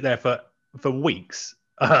could sit there for weeks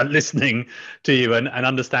listening to you and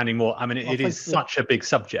understanding more. I mean, it is such a big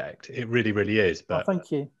subject. It really, really is. But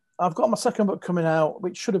thank you. I've got my second book coming out,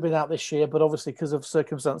 which should have been out this year, but obviously because of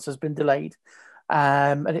circumstances has been delayed.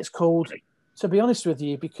 And it's called To Be Honest With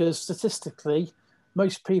You, because statistically,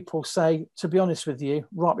 most people say, to be honest with you,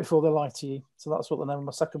 right before they lie to you. So that's what the name of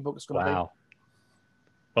my second book is going to be. Wow.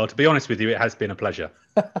 Well, to be honest with you, it has been a pleasure.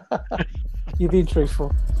 You've been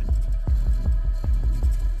truthful.